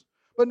goals,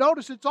 but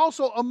notice it's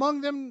also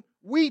among them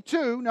we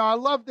too. Now I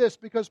love this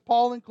because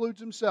Paul includes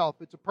himself.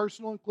 It's a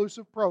personal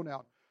inclusive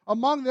pronoun.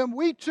 Among them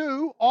we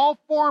too, all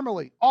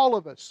formerly, all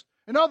of us.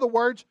 In other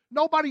words,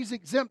 nobody's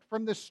exempt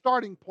from this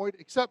starting point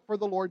except for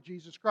the Lord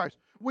Jesus Christ.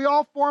 We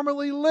all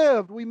formerly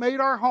lived. We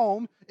made our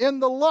home in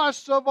the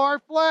lusts of our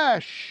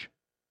flesh.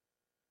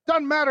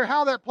 Doesn't matter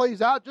how that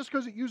plays out. Just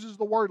because it uses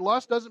the word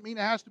lust doesn't mean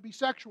it has to be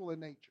sexual in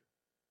nature.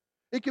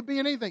 It could be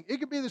anything. It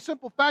could be the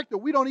simple fact that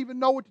we don't even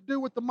know what to do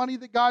with the money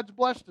that God's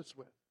blessed us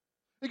with.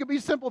 It could be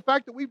the simple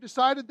fact that we've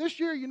decided this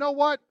year, you know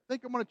what? I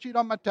think I'm going to cheat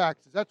on my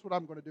taxes. That's what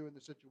I'm going to do in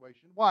this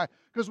situation. Why?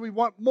 Because we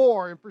want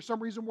more, and for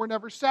some reason we're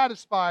never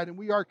satisfied, and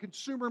we are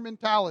consumer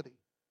mentality.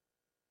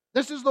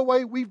 This is the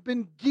way we've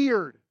been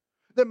geared,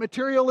 that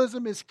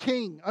materialism is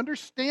king.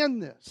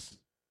 Understand this.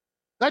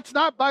 That's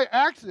not by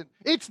accident.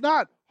 It's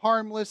not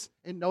harmless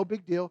and no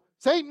big deal.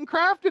 Satan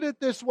crafted it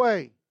this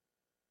way.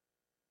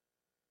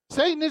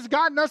 Satan has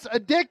gotten us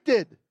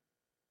addicted.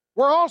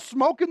 We're all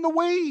smoking the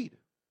weed.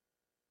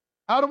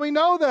 How do we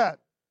know that?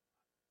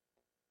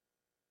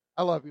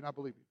 I love you and I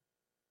believe you.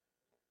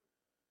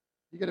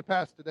 You get a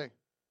pass today.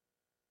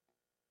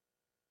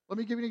 Let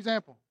me give you an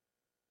example.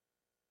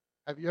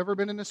 Have you ever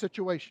been in a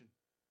situation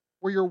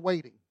where you're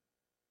waiting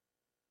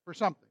for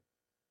something?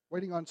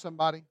 Waiting on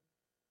somebody?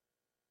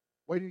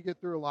 Waiting to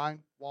get through a line,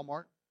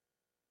 Walmart?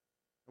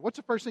 And what's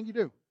the first thing you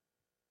do?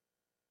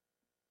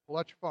 Pull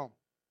out your phone.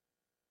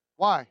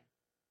 Why?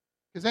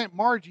 Because Aunt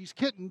Margie's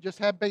kitten just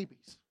had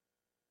babies.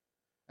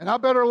 And I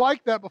better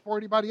like that before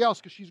anybody else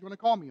because she's going to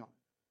call me on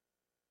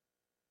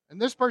it.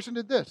 And this person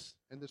did this,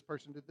 and this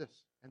person did this,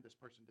 and this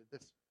person did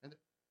this.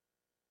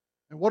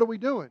 And what are we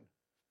doing?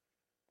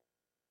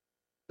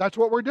 That's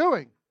what we're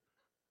doing.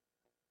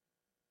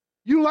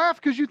 You laugh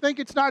because you think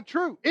it's not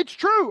true. It's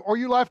true, or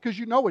you laugh because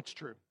you know it's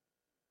true.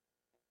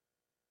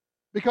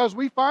 Because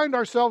we find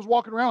ourselves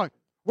walking around like,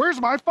 where's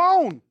my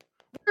phone?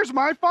 Where's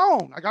my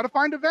phone? I got to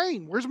find a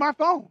vein. Where's my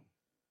phone?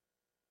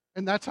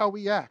 And that's how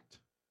we act.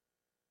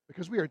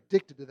 Because we are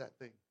addicted to that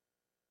thing.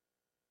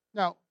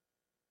 Now,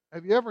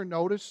 have you ever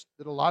noticed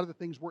that a lot of the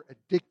things we're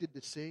addicted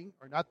to seeing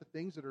are not the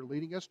things that are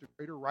leading us to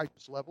greater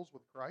righteous levels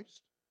with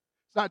Christ?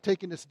 It's not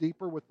taking us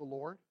deeper with the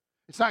Lord.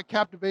 It's not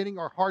captivating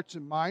our hearts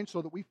and minds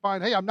so that we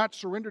find, hey, I'm not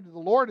surrendered to the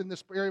Lord in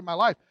this area of my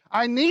life.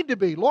 I need to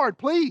be. Lord,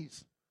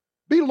 please,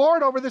 be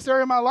Lord over this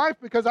area of my life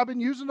because I've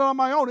been using it on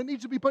my own. It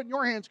needs to be put in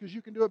your hands because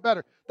you can do it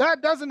better.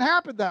 That doesn't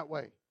happen that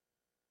way.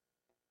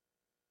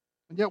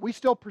 And yet we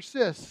still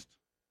persist.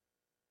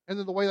 And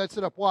then the way that's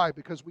set up, why?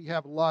 Because we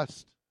have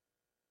lust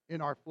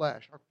in our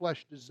flesh. Our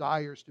flesh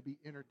desires to be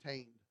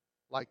entertained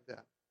like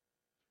that.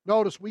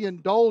 Notice we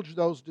indulge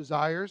those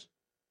desires.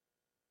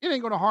 It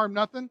ain't going to harm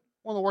nothing.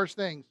 One of the worst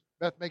things,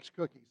 Beth makes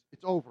cookies.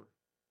 It's over.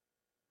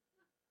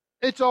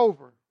 It's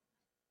over.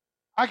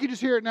 I can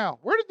just hear it now.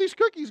 Where did these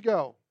cookies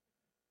go?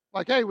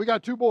 Like, hey, we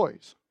got 2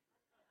 boys.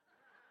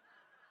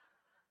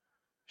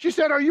 She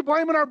said, are you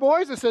blaming our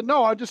boys? I said,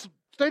 no, I'm just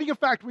stating a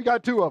fact. We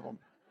got 2 of them.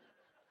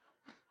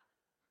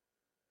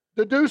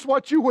 Deduce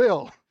what you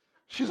will.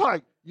 She's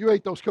like, you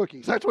ate those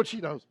cookies. That's what she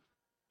knows.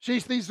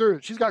 She's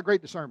got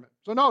great discernment.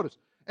 So notice,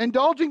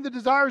 indulging the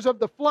desires of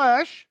the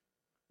flesh.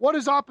 What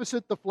is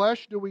opposite the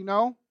flesh, do we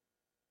know?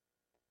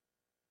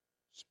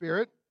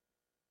 Spirit.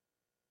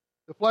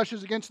 The flesh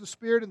is against the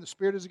spirit, and the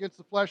spirit is against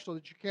the flesh, so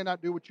that you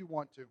cannot do what you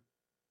want to.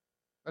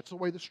 That's the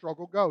way the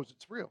struggle goes.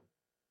 It's real.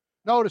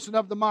 Notice, and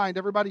of the mind.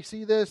 Everybody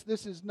see this?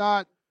 This is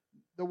not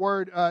the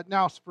word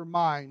nous for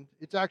mind.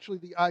 It's actually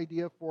the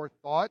idea for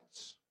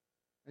thoughts.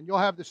 And you'll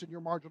have this in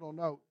your marginal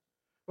note.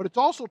 But it's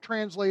also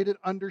translated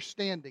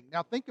understanding.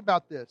 Now think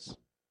about this.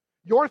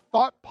 Your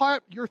thought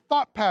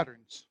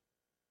patterns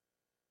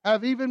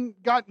have even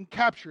gotten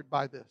captured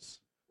by this.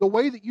 The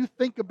way that you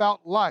think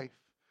about life,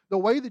 the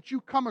way that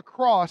you come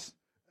across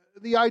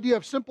the idea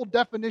of simple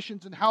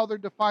definitions and how they're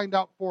defined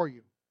out for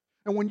you.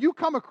 And when you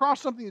come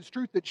across something that's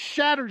truth that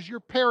shatters your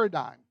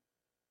paradigm,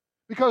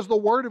 because the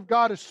Word of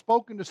God has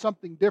spoken to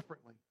something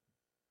differently,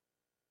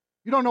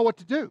 you don't know what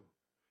to do.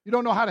 You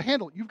don't know how to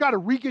handle it. You've got to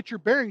re-get your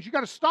bearings. You've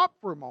got to stop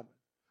for a moment.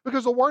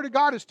 Because the Word of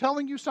God is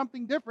telling you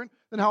something different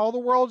than how all the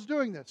world's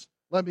doing this.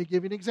 Let me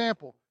give you an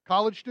example.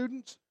 College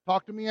students,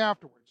 talk to me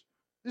afterwards.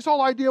 This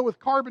whole idea with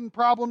carbon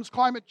problems,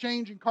 climate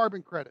change, and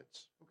carbon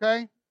credits. Okay?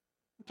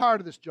 I'm tired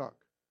of this junk.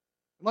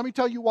 And let me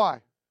tell you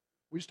why.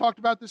 We just talked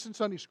about this in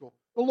Sunday school.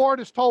 The Lord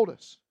has told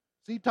us,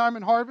 seed time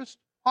and harvest,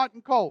 hot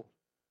and cold,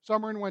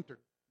 summer and winter.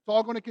 It's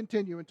all going to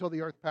continue until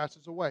the earth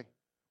passes away.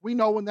 We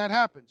know when that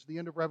happens, the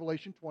end of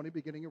Revelation 20,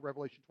 beginning of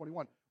Revelation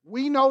 21.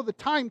 We know the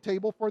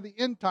timetable for the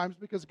end times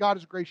because God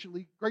has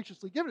graciously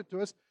given it to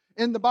us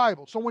in the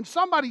Bible. So when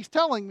somebody's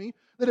telling me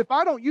that if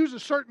I don't use a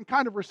certain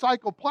kind of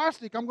recycled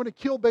plastic, I'm going to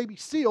kill baby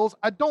seals,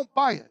 I don't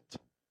buy it.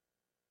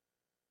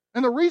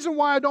 And the reason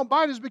why I don't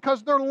buy it is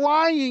because they're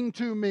lying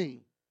to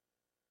me.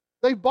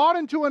 They've bought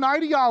into an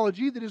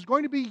ideology that is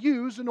going to be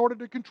used in order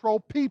to control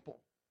people.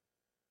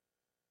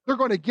 They're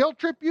going to guilt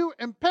trip you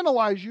and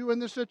penalize you in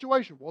this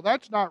situation. Well,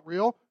 that's not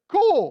real.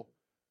 Cool.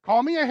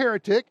 Call me a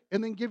heretic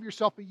and then give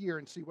yourself a year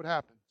and see what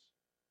happens.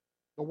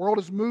 The world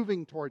is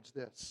moving towards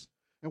this.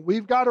 And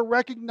we've got to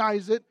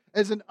recognize it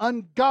as an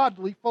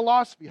ungodly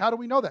philosophy. How do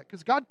we know that?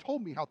 Because God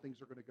told me how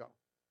things are going to go.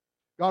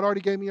 God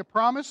already gave me a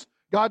promise.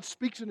 God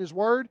speaks in His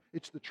Word.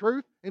 It's the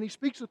truth. And He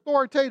speaks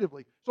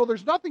authoritatively. So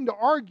there's nothing to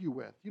argue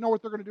with. You know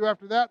what they're going to do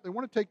after that? They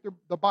want to take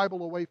the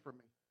Bible away from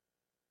me.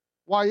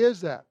 Why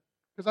is that?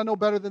 Because I know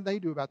better than they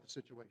do about the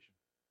situation.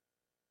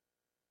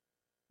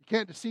 You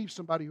can't deceive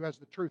somebody who has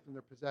the truth in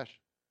their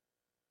possession.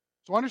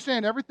 So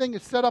understand, everything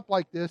is set up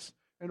like this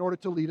in order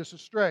to lead us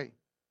astray.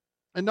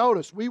 And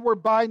notice, we were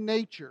by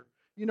nature.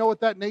 You know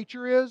what that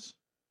nature is?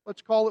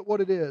 Let's call it what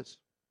it is.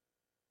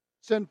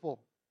 Sinful.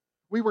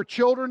 We were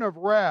children of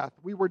wrath.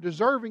 We were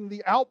deserving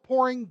the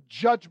outpouring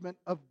judgment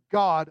of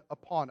God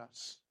upon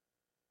us.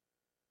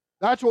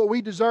 That's what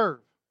we deserve.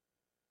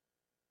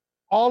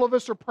 All of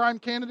us are prime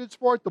candidates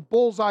for it. The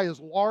bullseye is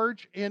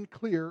large and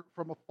clear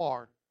from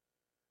afar.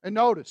 And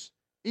notice,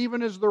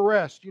 even as the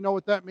rest, you know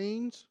what that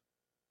means?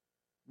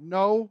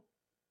 No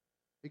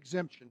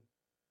exemption.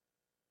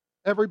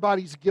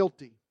 Everybody's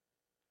guilty.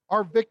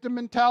 Our victim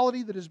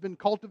mentality that has been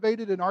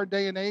cultivated in our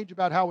day and age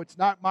about how it's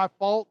not my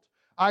fault,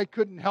 I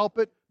couldn't help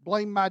it,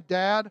 blame my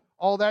dad,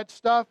 all that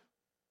stuff,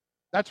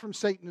 that's from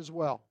Satan as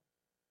well.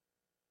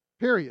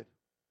 Period.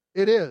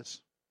 It is.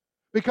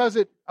 Because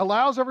it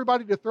allows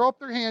everybody to throw up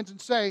their hands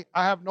and say,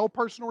 I have no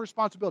personal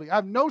responsibility. I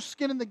have no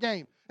skin in the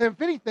game. And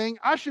if anything,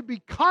 I should be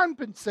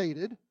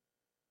compensated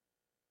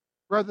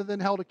rather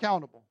than held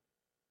accountable.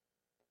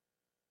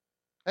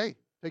 Hey,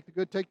 take the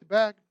good, take the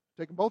bad.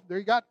 Take them both. There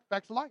you got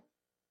facts of life.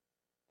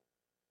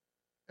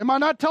 Am I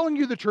not telling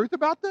you the truth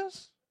about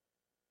this?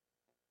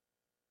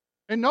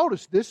 And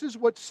notice, this is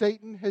what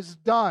Satan has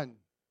done.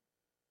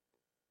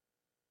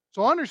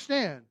 So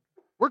understand,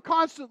 we're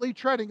constantly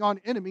treading on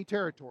enemy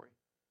territory.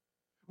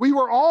 We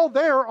were all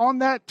there on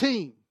that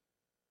team.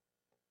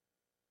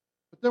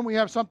 But then we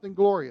have something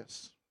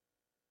glorious.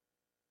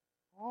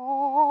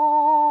 Oh,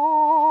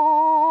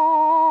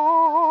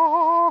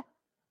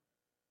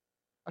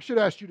 I should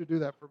ask you to do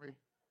that for me.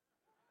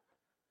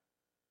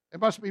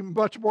 It must be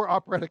much more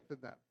operatic than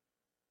that.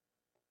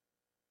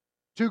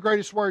 Two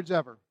greatest words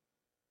ever.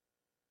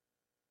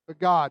 But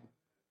God.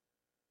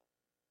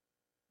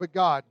 But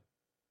God.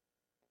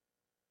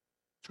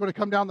 It's going to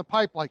come down the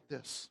pipe like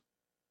this.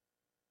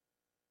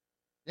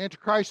 The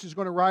Antichrist is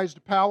going to rise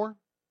to power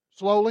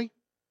slowly.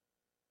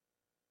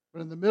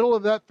 But in the middle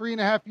of that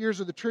 3.5 years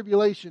of the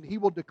tribulation, he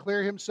will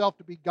declare himself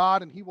to be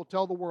God, and he will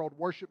tell the world,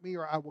 worship me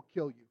or I will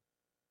kill you.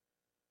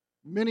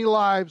 Many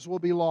lives will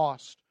be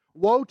lost.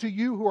 Woe to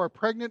you who are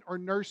pregnant or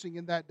nursing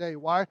in that day.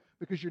 Why?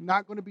 Because you're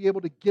not going to be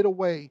able to get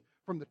away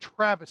from the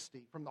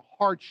travesty, from the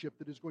hardship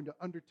that is going to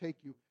undertake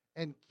you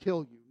and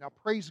kill you. Now,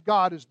 praise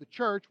God, as the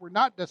church, we're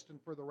not destined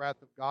for the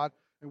wrath of God,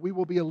 and we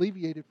will be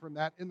alleviated from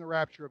that in the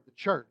rapture of the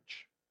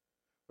church.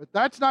 But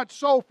that's not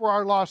so for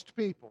our lost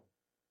people.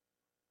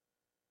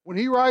 When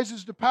he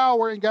rises to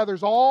power and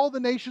gathers all the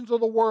nations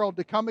of the world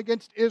to come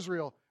against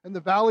Israel in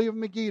the valley of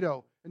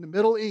Megiddo in the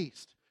Middle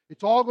East,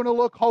 it's all going to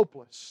look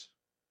hopeless.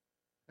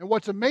 And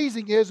what's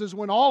amazing is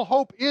when all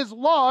hope is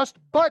lost,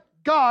 but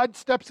God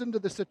steps into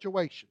the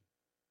situation.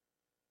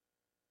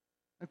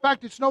 In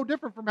fact, it's no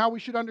different from how we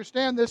should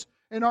understand this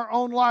in our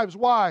own lives.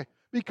 Why?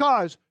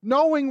 Because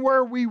knowing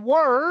where we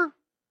were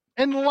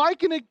and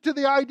likening it to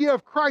the idea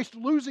of Christ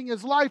losing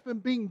his life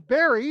and being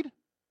buried,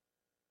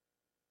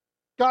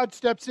 God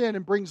steps in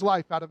and brings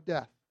life out of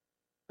death.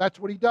 That's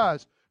what he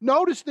does.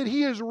 Notice that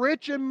he is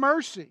rich in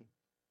mercy.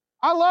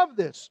 I love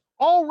this.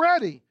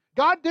 Already,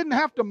 God didn't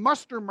have to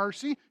muster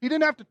mercy. He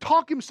didn't have to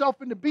talk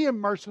himself into being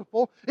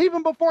merciful.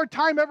 Even before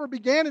time ever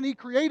began and he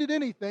created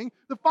anything,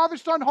 the Father,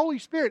 Son, Holy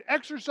Spirit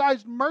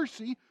exercised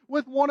mercy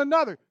with one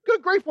another.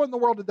 Good grief, what in the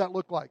world did that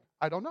look like?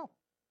 I don't know.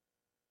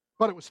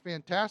 But it was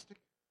fantastic.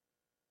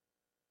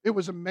 It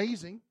was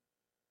amazing.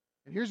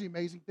 And here's the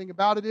amazing thing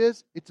about it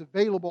is, it's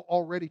available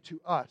already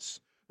to us.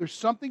 There's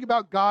something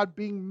about God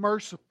being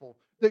merciful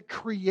that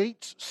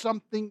creates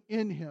something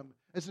in him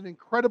as an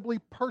incredibly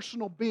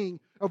personal being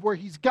of where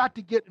he's got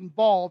to get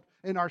involved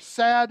in our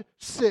sad,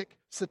 sick,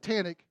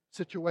 satanic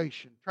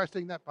situation. Try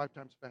saying that 5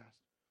 times fast.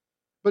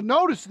 But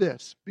notice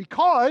this,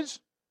 because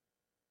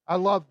I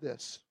love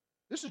this.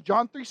 This is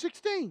John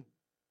 3:16.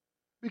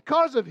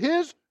 Because of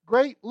his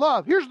great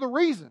love. Here's the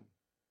reason.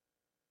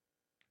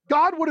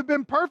 God would have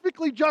been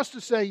perfectly just to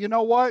say, you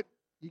know what?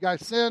 You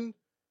guys sinned.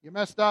 You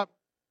messed up.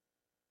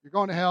 You're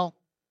going to hell.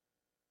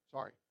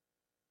 Sorry.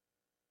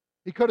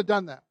 He could have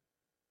done that.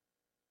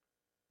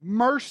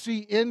 Mercy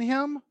in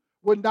him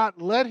would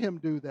not let him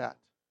do that.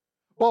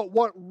 But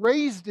what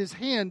raised his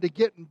hand to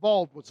get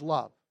involved was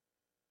love.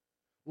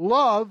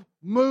 Love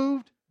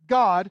moved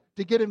God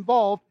to get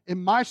involved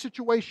in my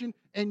situation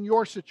and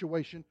your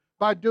situation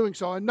by doing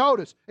so. And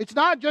notice, it's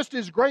not just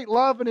his great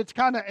love and it's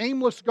kind of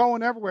aimless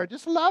going everywhere.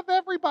 Just love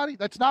everybody.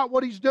 That's not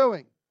what he's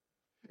doing.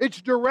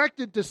 It's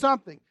directed to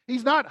something.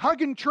 He's not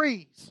hugging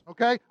trees,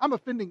 okay? I'm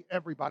offending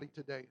everybody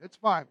today. It's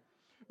fine.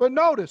 But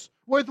notice,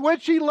 with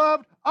which he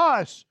loved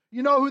us.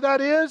 You know who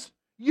that is?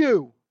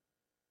 You.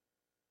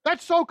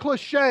 That's so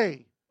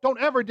cliche. Don't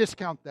ever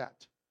discount that.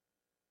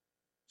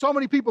 So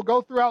many people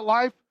go throughout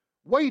life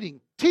waiting,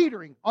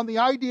 teetering on the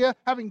idea,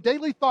 having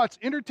daily thoughts,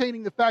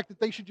 entertaining the fact that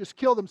they should just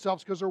kill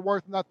themselves because they're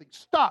worth nothing.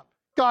 Stop.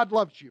 God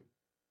loves you.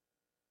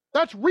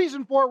 That's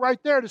reason for it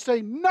right there to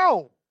say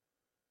no.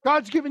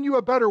 God's given you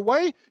a better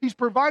way. He's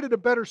provided a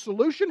better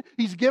solution.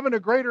 He's given a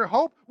greater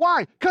hope.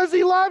 Why? Because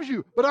he loves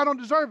you, but I don't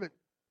deserve it.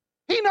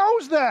 He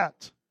knows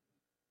that.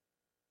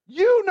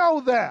 You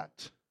know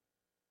that.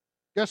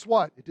 Guess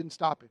what? It didn't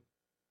stop him.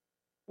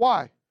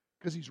 Why?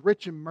 Because he's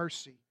rich in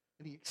mercy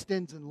and he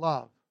extends in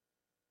love.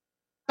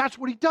 That's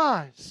what he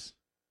does.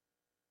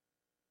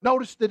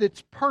 Notice that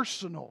it's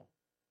personal.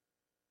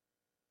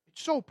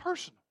 It's so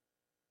personal.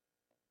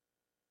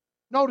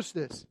 Notice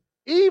this.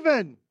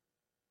 Even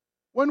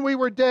when we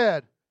were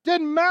dead,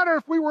 didn't matter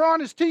if we were on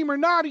his team or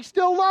not, he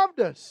still loved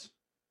us.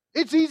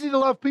 It's easy to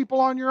love people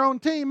on your own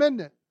team, isn't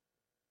it?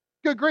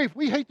 Good grief,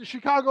 we hate the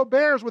Chicago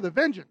Bears with a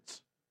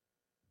vengeance.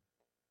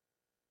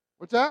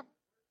 What's that?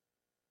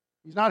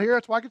 He's not here,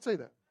 that's why I could say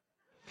that.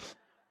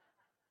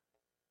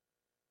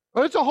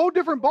 But it's a whole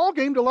different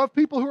ballgame to love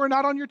people who are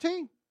not on your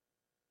team.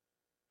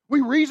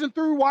 We reason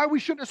through why we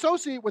shouldn't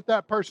associate with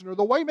that person or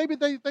the way maybe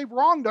they've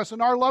wronged us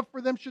and our love for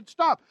them should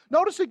stop.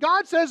 Notice that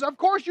God says, of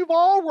course you've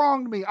all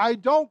wronged me. I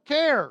don't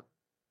care.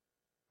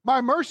 My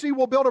mercy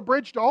will build a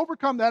bridge to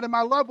overcome that, and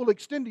my love will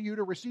extend to you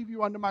to receive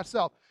you unto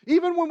myself.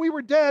 Even when we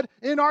were dead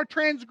in our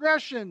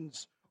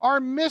transgressions, our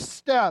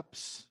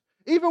missteps,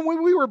 even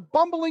when we were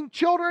bumbling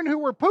children who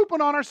were pooping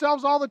on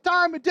ourselves all the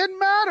time, it didn't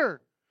matter.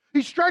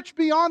 He stretched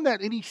beyond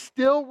that, and he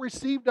still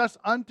received us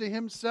unto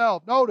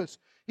himself. Notice,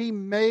 he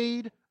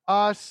made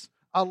us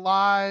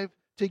alive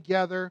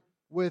together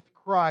with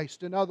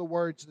Christ. In other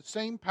words, the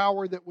same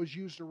power that was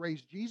used to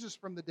raise Jesus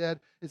from the dead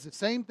is the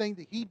same thing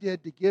that He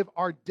did to give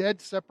our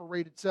dead,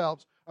 separated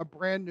selves a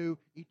brand new,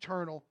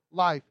 eternal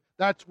life.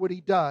 That's what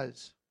He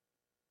does.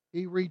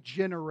 He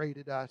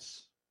regenerated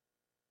us.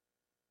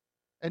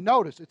 And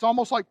notice, it's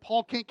almost like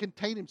Paul can't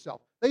contain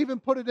himself. They even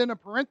put it in a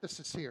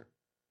parenthesis here.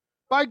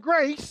 By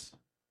grace,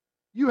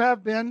 you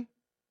have been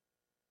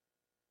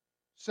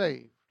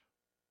saved.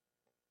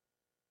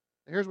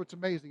 And here's what's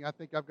amazing. I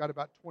think I've got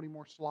about 20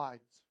 more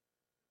slides.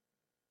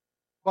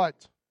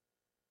 But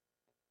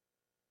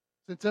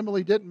since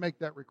Emily didn't make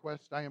that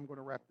request, I am going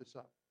to wrap this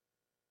up.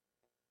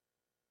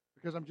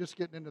 Because I'm just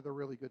getting into the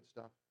really good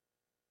stuff.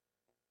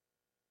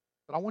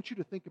 But I want you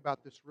to think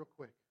about this real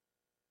quick.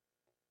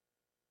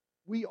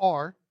 We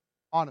are,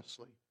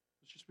 honestly,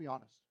 let's just be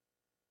honest.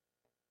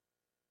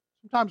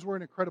 Sometimes we're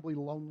an incredibly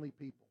lonely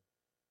people.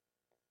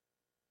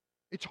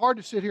 It's hard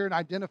to sit here and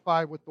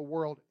identify with the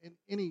world in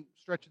any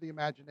stretch of the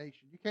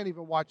imagination. You can't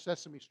even watch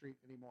Sesame Street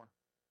anymore.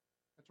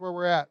 That's where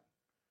we're at.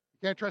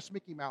 You can't trust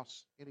Mickey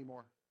Mouse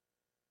anymore.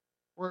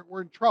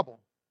 We're in trouble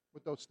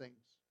with those things.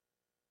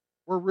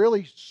 We're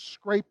really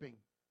scraping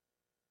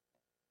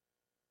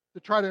to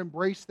try to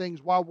embrace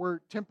things while we're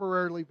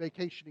temporarily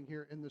vacationing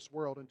here in this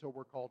world until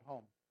we're called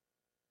home.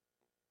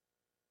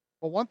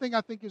 But one thing I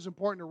think is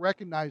important to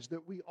recognize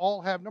that we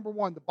all have, number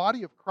one, the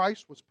body of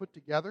Christ was put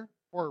together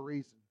for a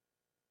reason.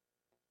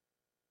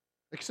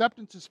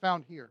 Acceptance is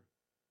found here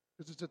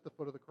because it's at the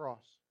foot of the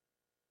cross.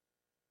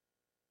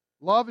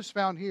 Love is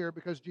found here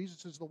because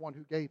Jesus is the one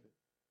who gave it.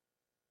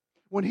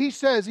 When He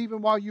says,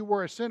 even while you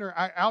were a sinner,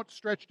 I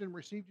outstretched and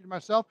received you to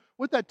myself,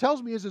 what that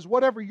tells me is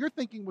whatever you're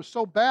thinking was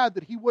so bad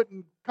that He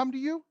wouldn't come to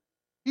you,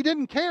 He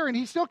didn't care and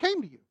He still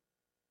came to you.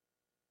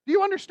 Do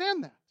you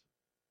understand that?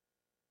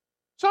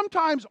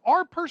 Sometimes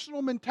our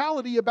personal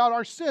mentality about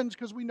our sins,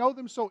 because we know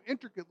them so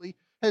intricately,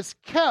 has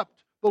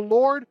kept the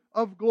Lord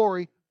of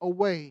glory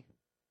away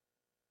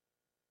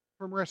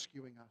from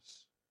rescuing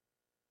us.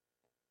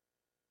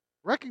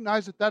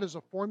 Recognize that that is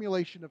a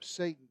formulation of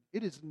Satan.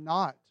 It is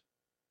not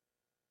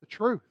the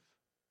truth.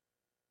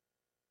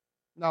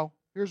 No,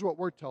 here's what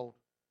we're told.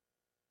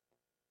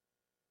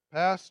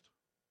 Past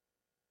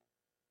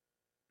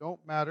don't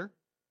matter.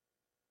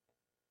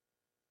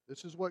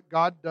 This is what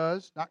God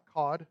does, not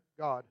COD,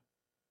 God.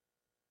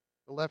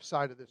 The left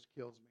side of this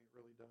kills me, it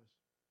really does.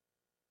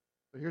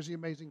 But here's the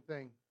amazing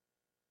thing.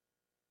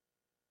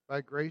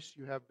 By grace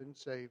you have been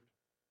saved.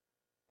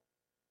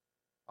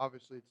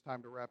 Obviously, it's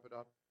time to wrap it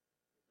up.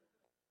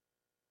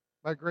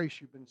 By grace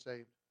you've been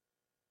saved.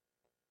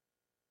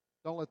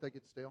 Don't let that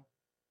get stale.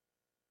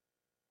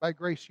 By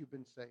grace you've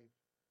been saved.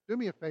 Do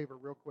me a favor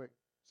real quick.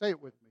 Say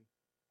it with me.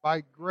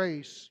 By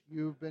grace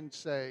you've been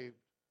saved.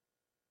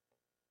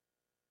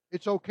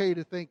 It's okay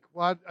to think,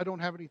 well, I don't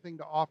have anything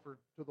to offer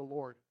to the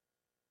Lord.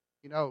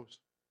 He knows.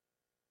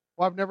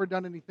 Well, I've never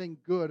done anything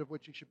good of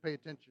which He should pay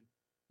attention.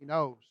 He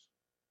knows.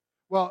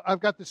 Well, I've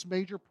got this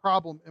major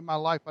problem in my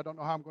life. I don't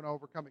know how I'm going to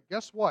overcome it.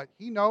 Guess what?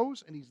 He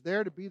knows, and He's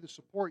there to be the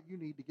support you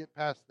need to get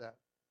past that.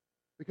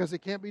 Because it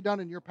can't be done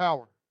in your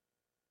power.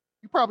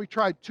 You probably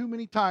tried too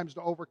many times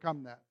to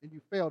overcome that, and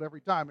you failed every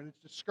time, and it's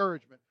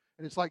discouragement.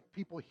 And it's like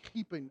people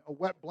heaping a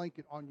wet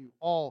blanket on you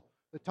all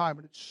the time,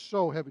 and it's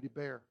so heavy to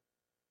bear.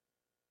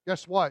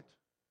 Guess what?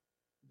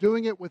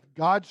 Doing it with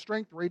God's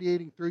strength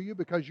radiating through you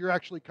because you're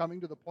actually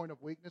coming to the point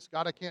of weakness.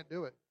 God, I can't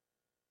do it.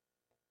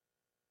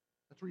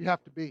 That's where you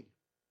have to be.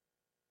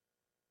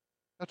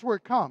 That's where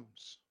it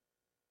comes.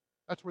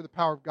 That's where the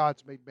power of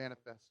God's made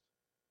manifest.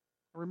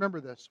 And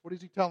remember this. What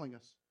is He telling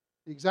us?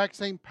 The exact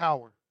same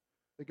power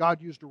that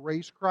God used to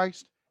raise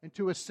Christ and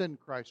to ascend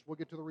Christ. We'll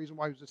get to the reason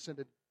why He was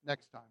ascended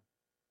next time.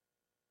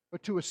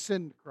 But to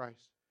ascend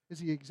Christ is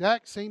the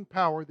exact same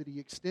power that He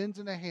extends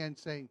in a hand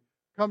saying,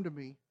 come to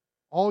me,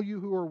 all you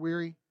who are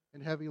weary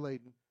and heavy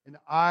laden, and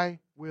I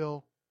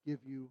will give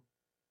you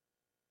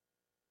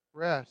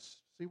rest.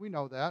 See, we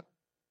know that.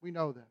 We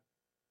know that.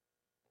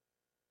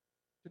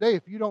 Today,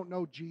 if you don't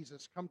know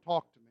Jesus, come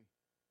talk to me.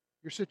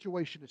 Your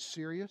situation is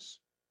serious.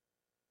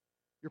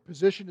 Your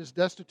position is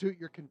destitute.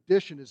 Your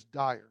condition is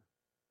dire.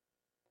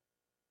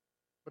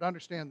 But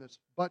understand this.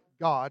 But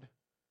God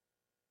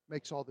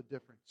makes all the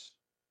difference.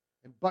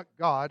 And but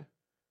God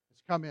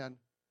has come in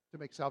to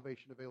make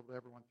salvation available to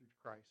everyone through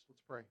Christ.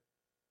 Let's pray.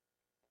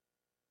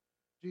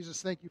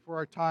 Jesus, thank you for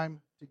our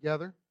time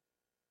together.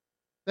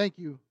 Thank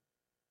you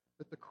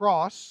that the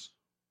cross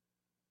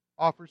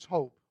offers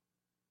hope.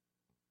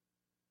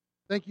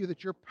 Thank you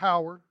that your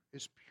power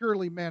is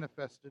purely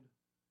manifested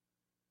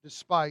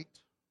despite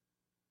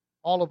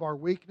all of our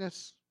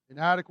weakness,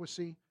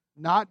 inadequacy,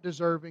 not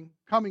deserving,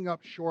 coming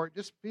up short,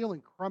 just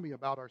feeling crummy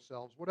about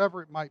ourselves,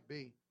 whatever it might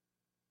be.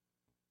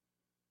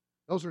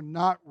 Those are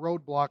not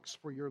roadblocks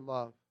for your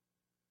love.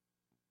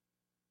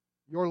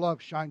 Your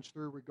love shines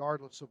through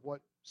regardless of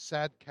what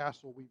sad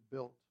castle we've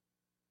built,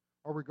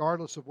 or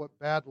regardless of what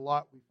bad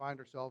lot we find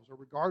ourselves, or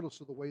regardless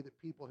of the way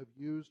that people have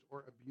used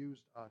or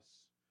abused us.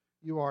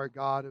 You are a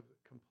God of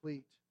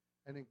complete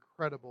and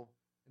incredible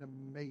and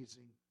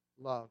amazing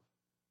love.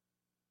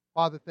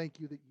 Father, thank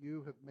you that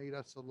you have made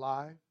us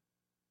alive.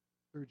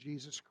 through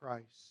Jesus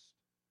Christ.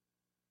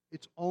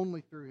 It's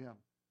only through Him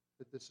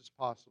that this is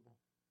possible.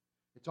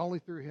 It's only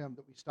through Him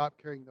that we stop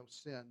carrying those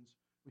sins,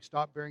 we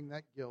stop bearing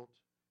that guilt,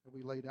 and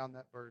we lay down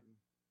that burden.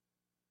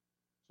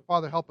 So,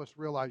 Father, help us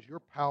realize your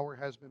power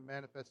has been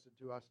manifested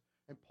to us.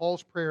 And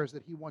Paul's prayer is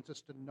that he wants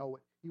us to know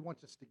it. He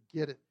wants us to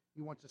get it.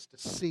 He wants us to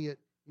see it.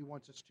 He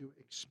wants us to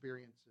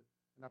experience it.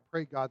 And I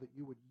pray, God, that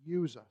you would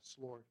use us,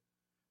 Lord,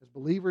 as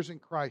believers in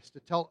Christ to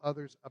tell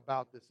others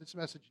about this. This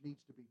message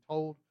needs to be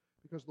told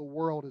because the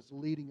world is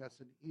leading us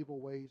in evil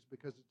ways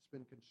because it's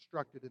been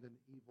constructed in an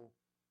evil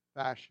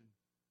fashion.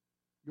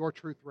 Your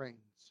truth reigns.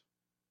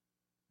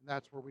 And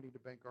that's where we need to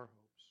bank our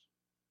hopes.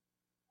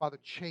 Father,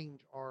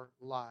 change our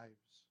lives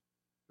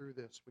through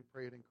this. We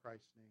pray it in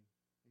Christ's name.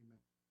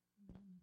 Amen.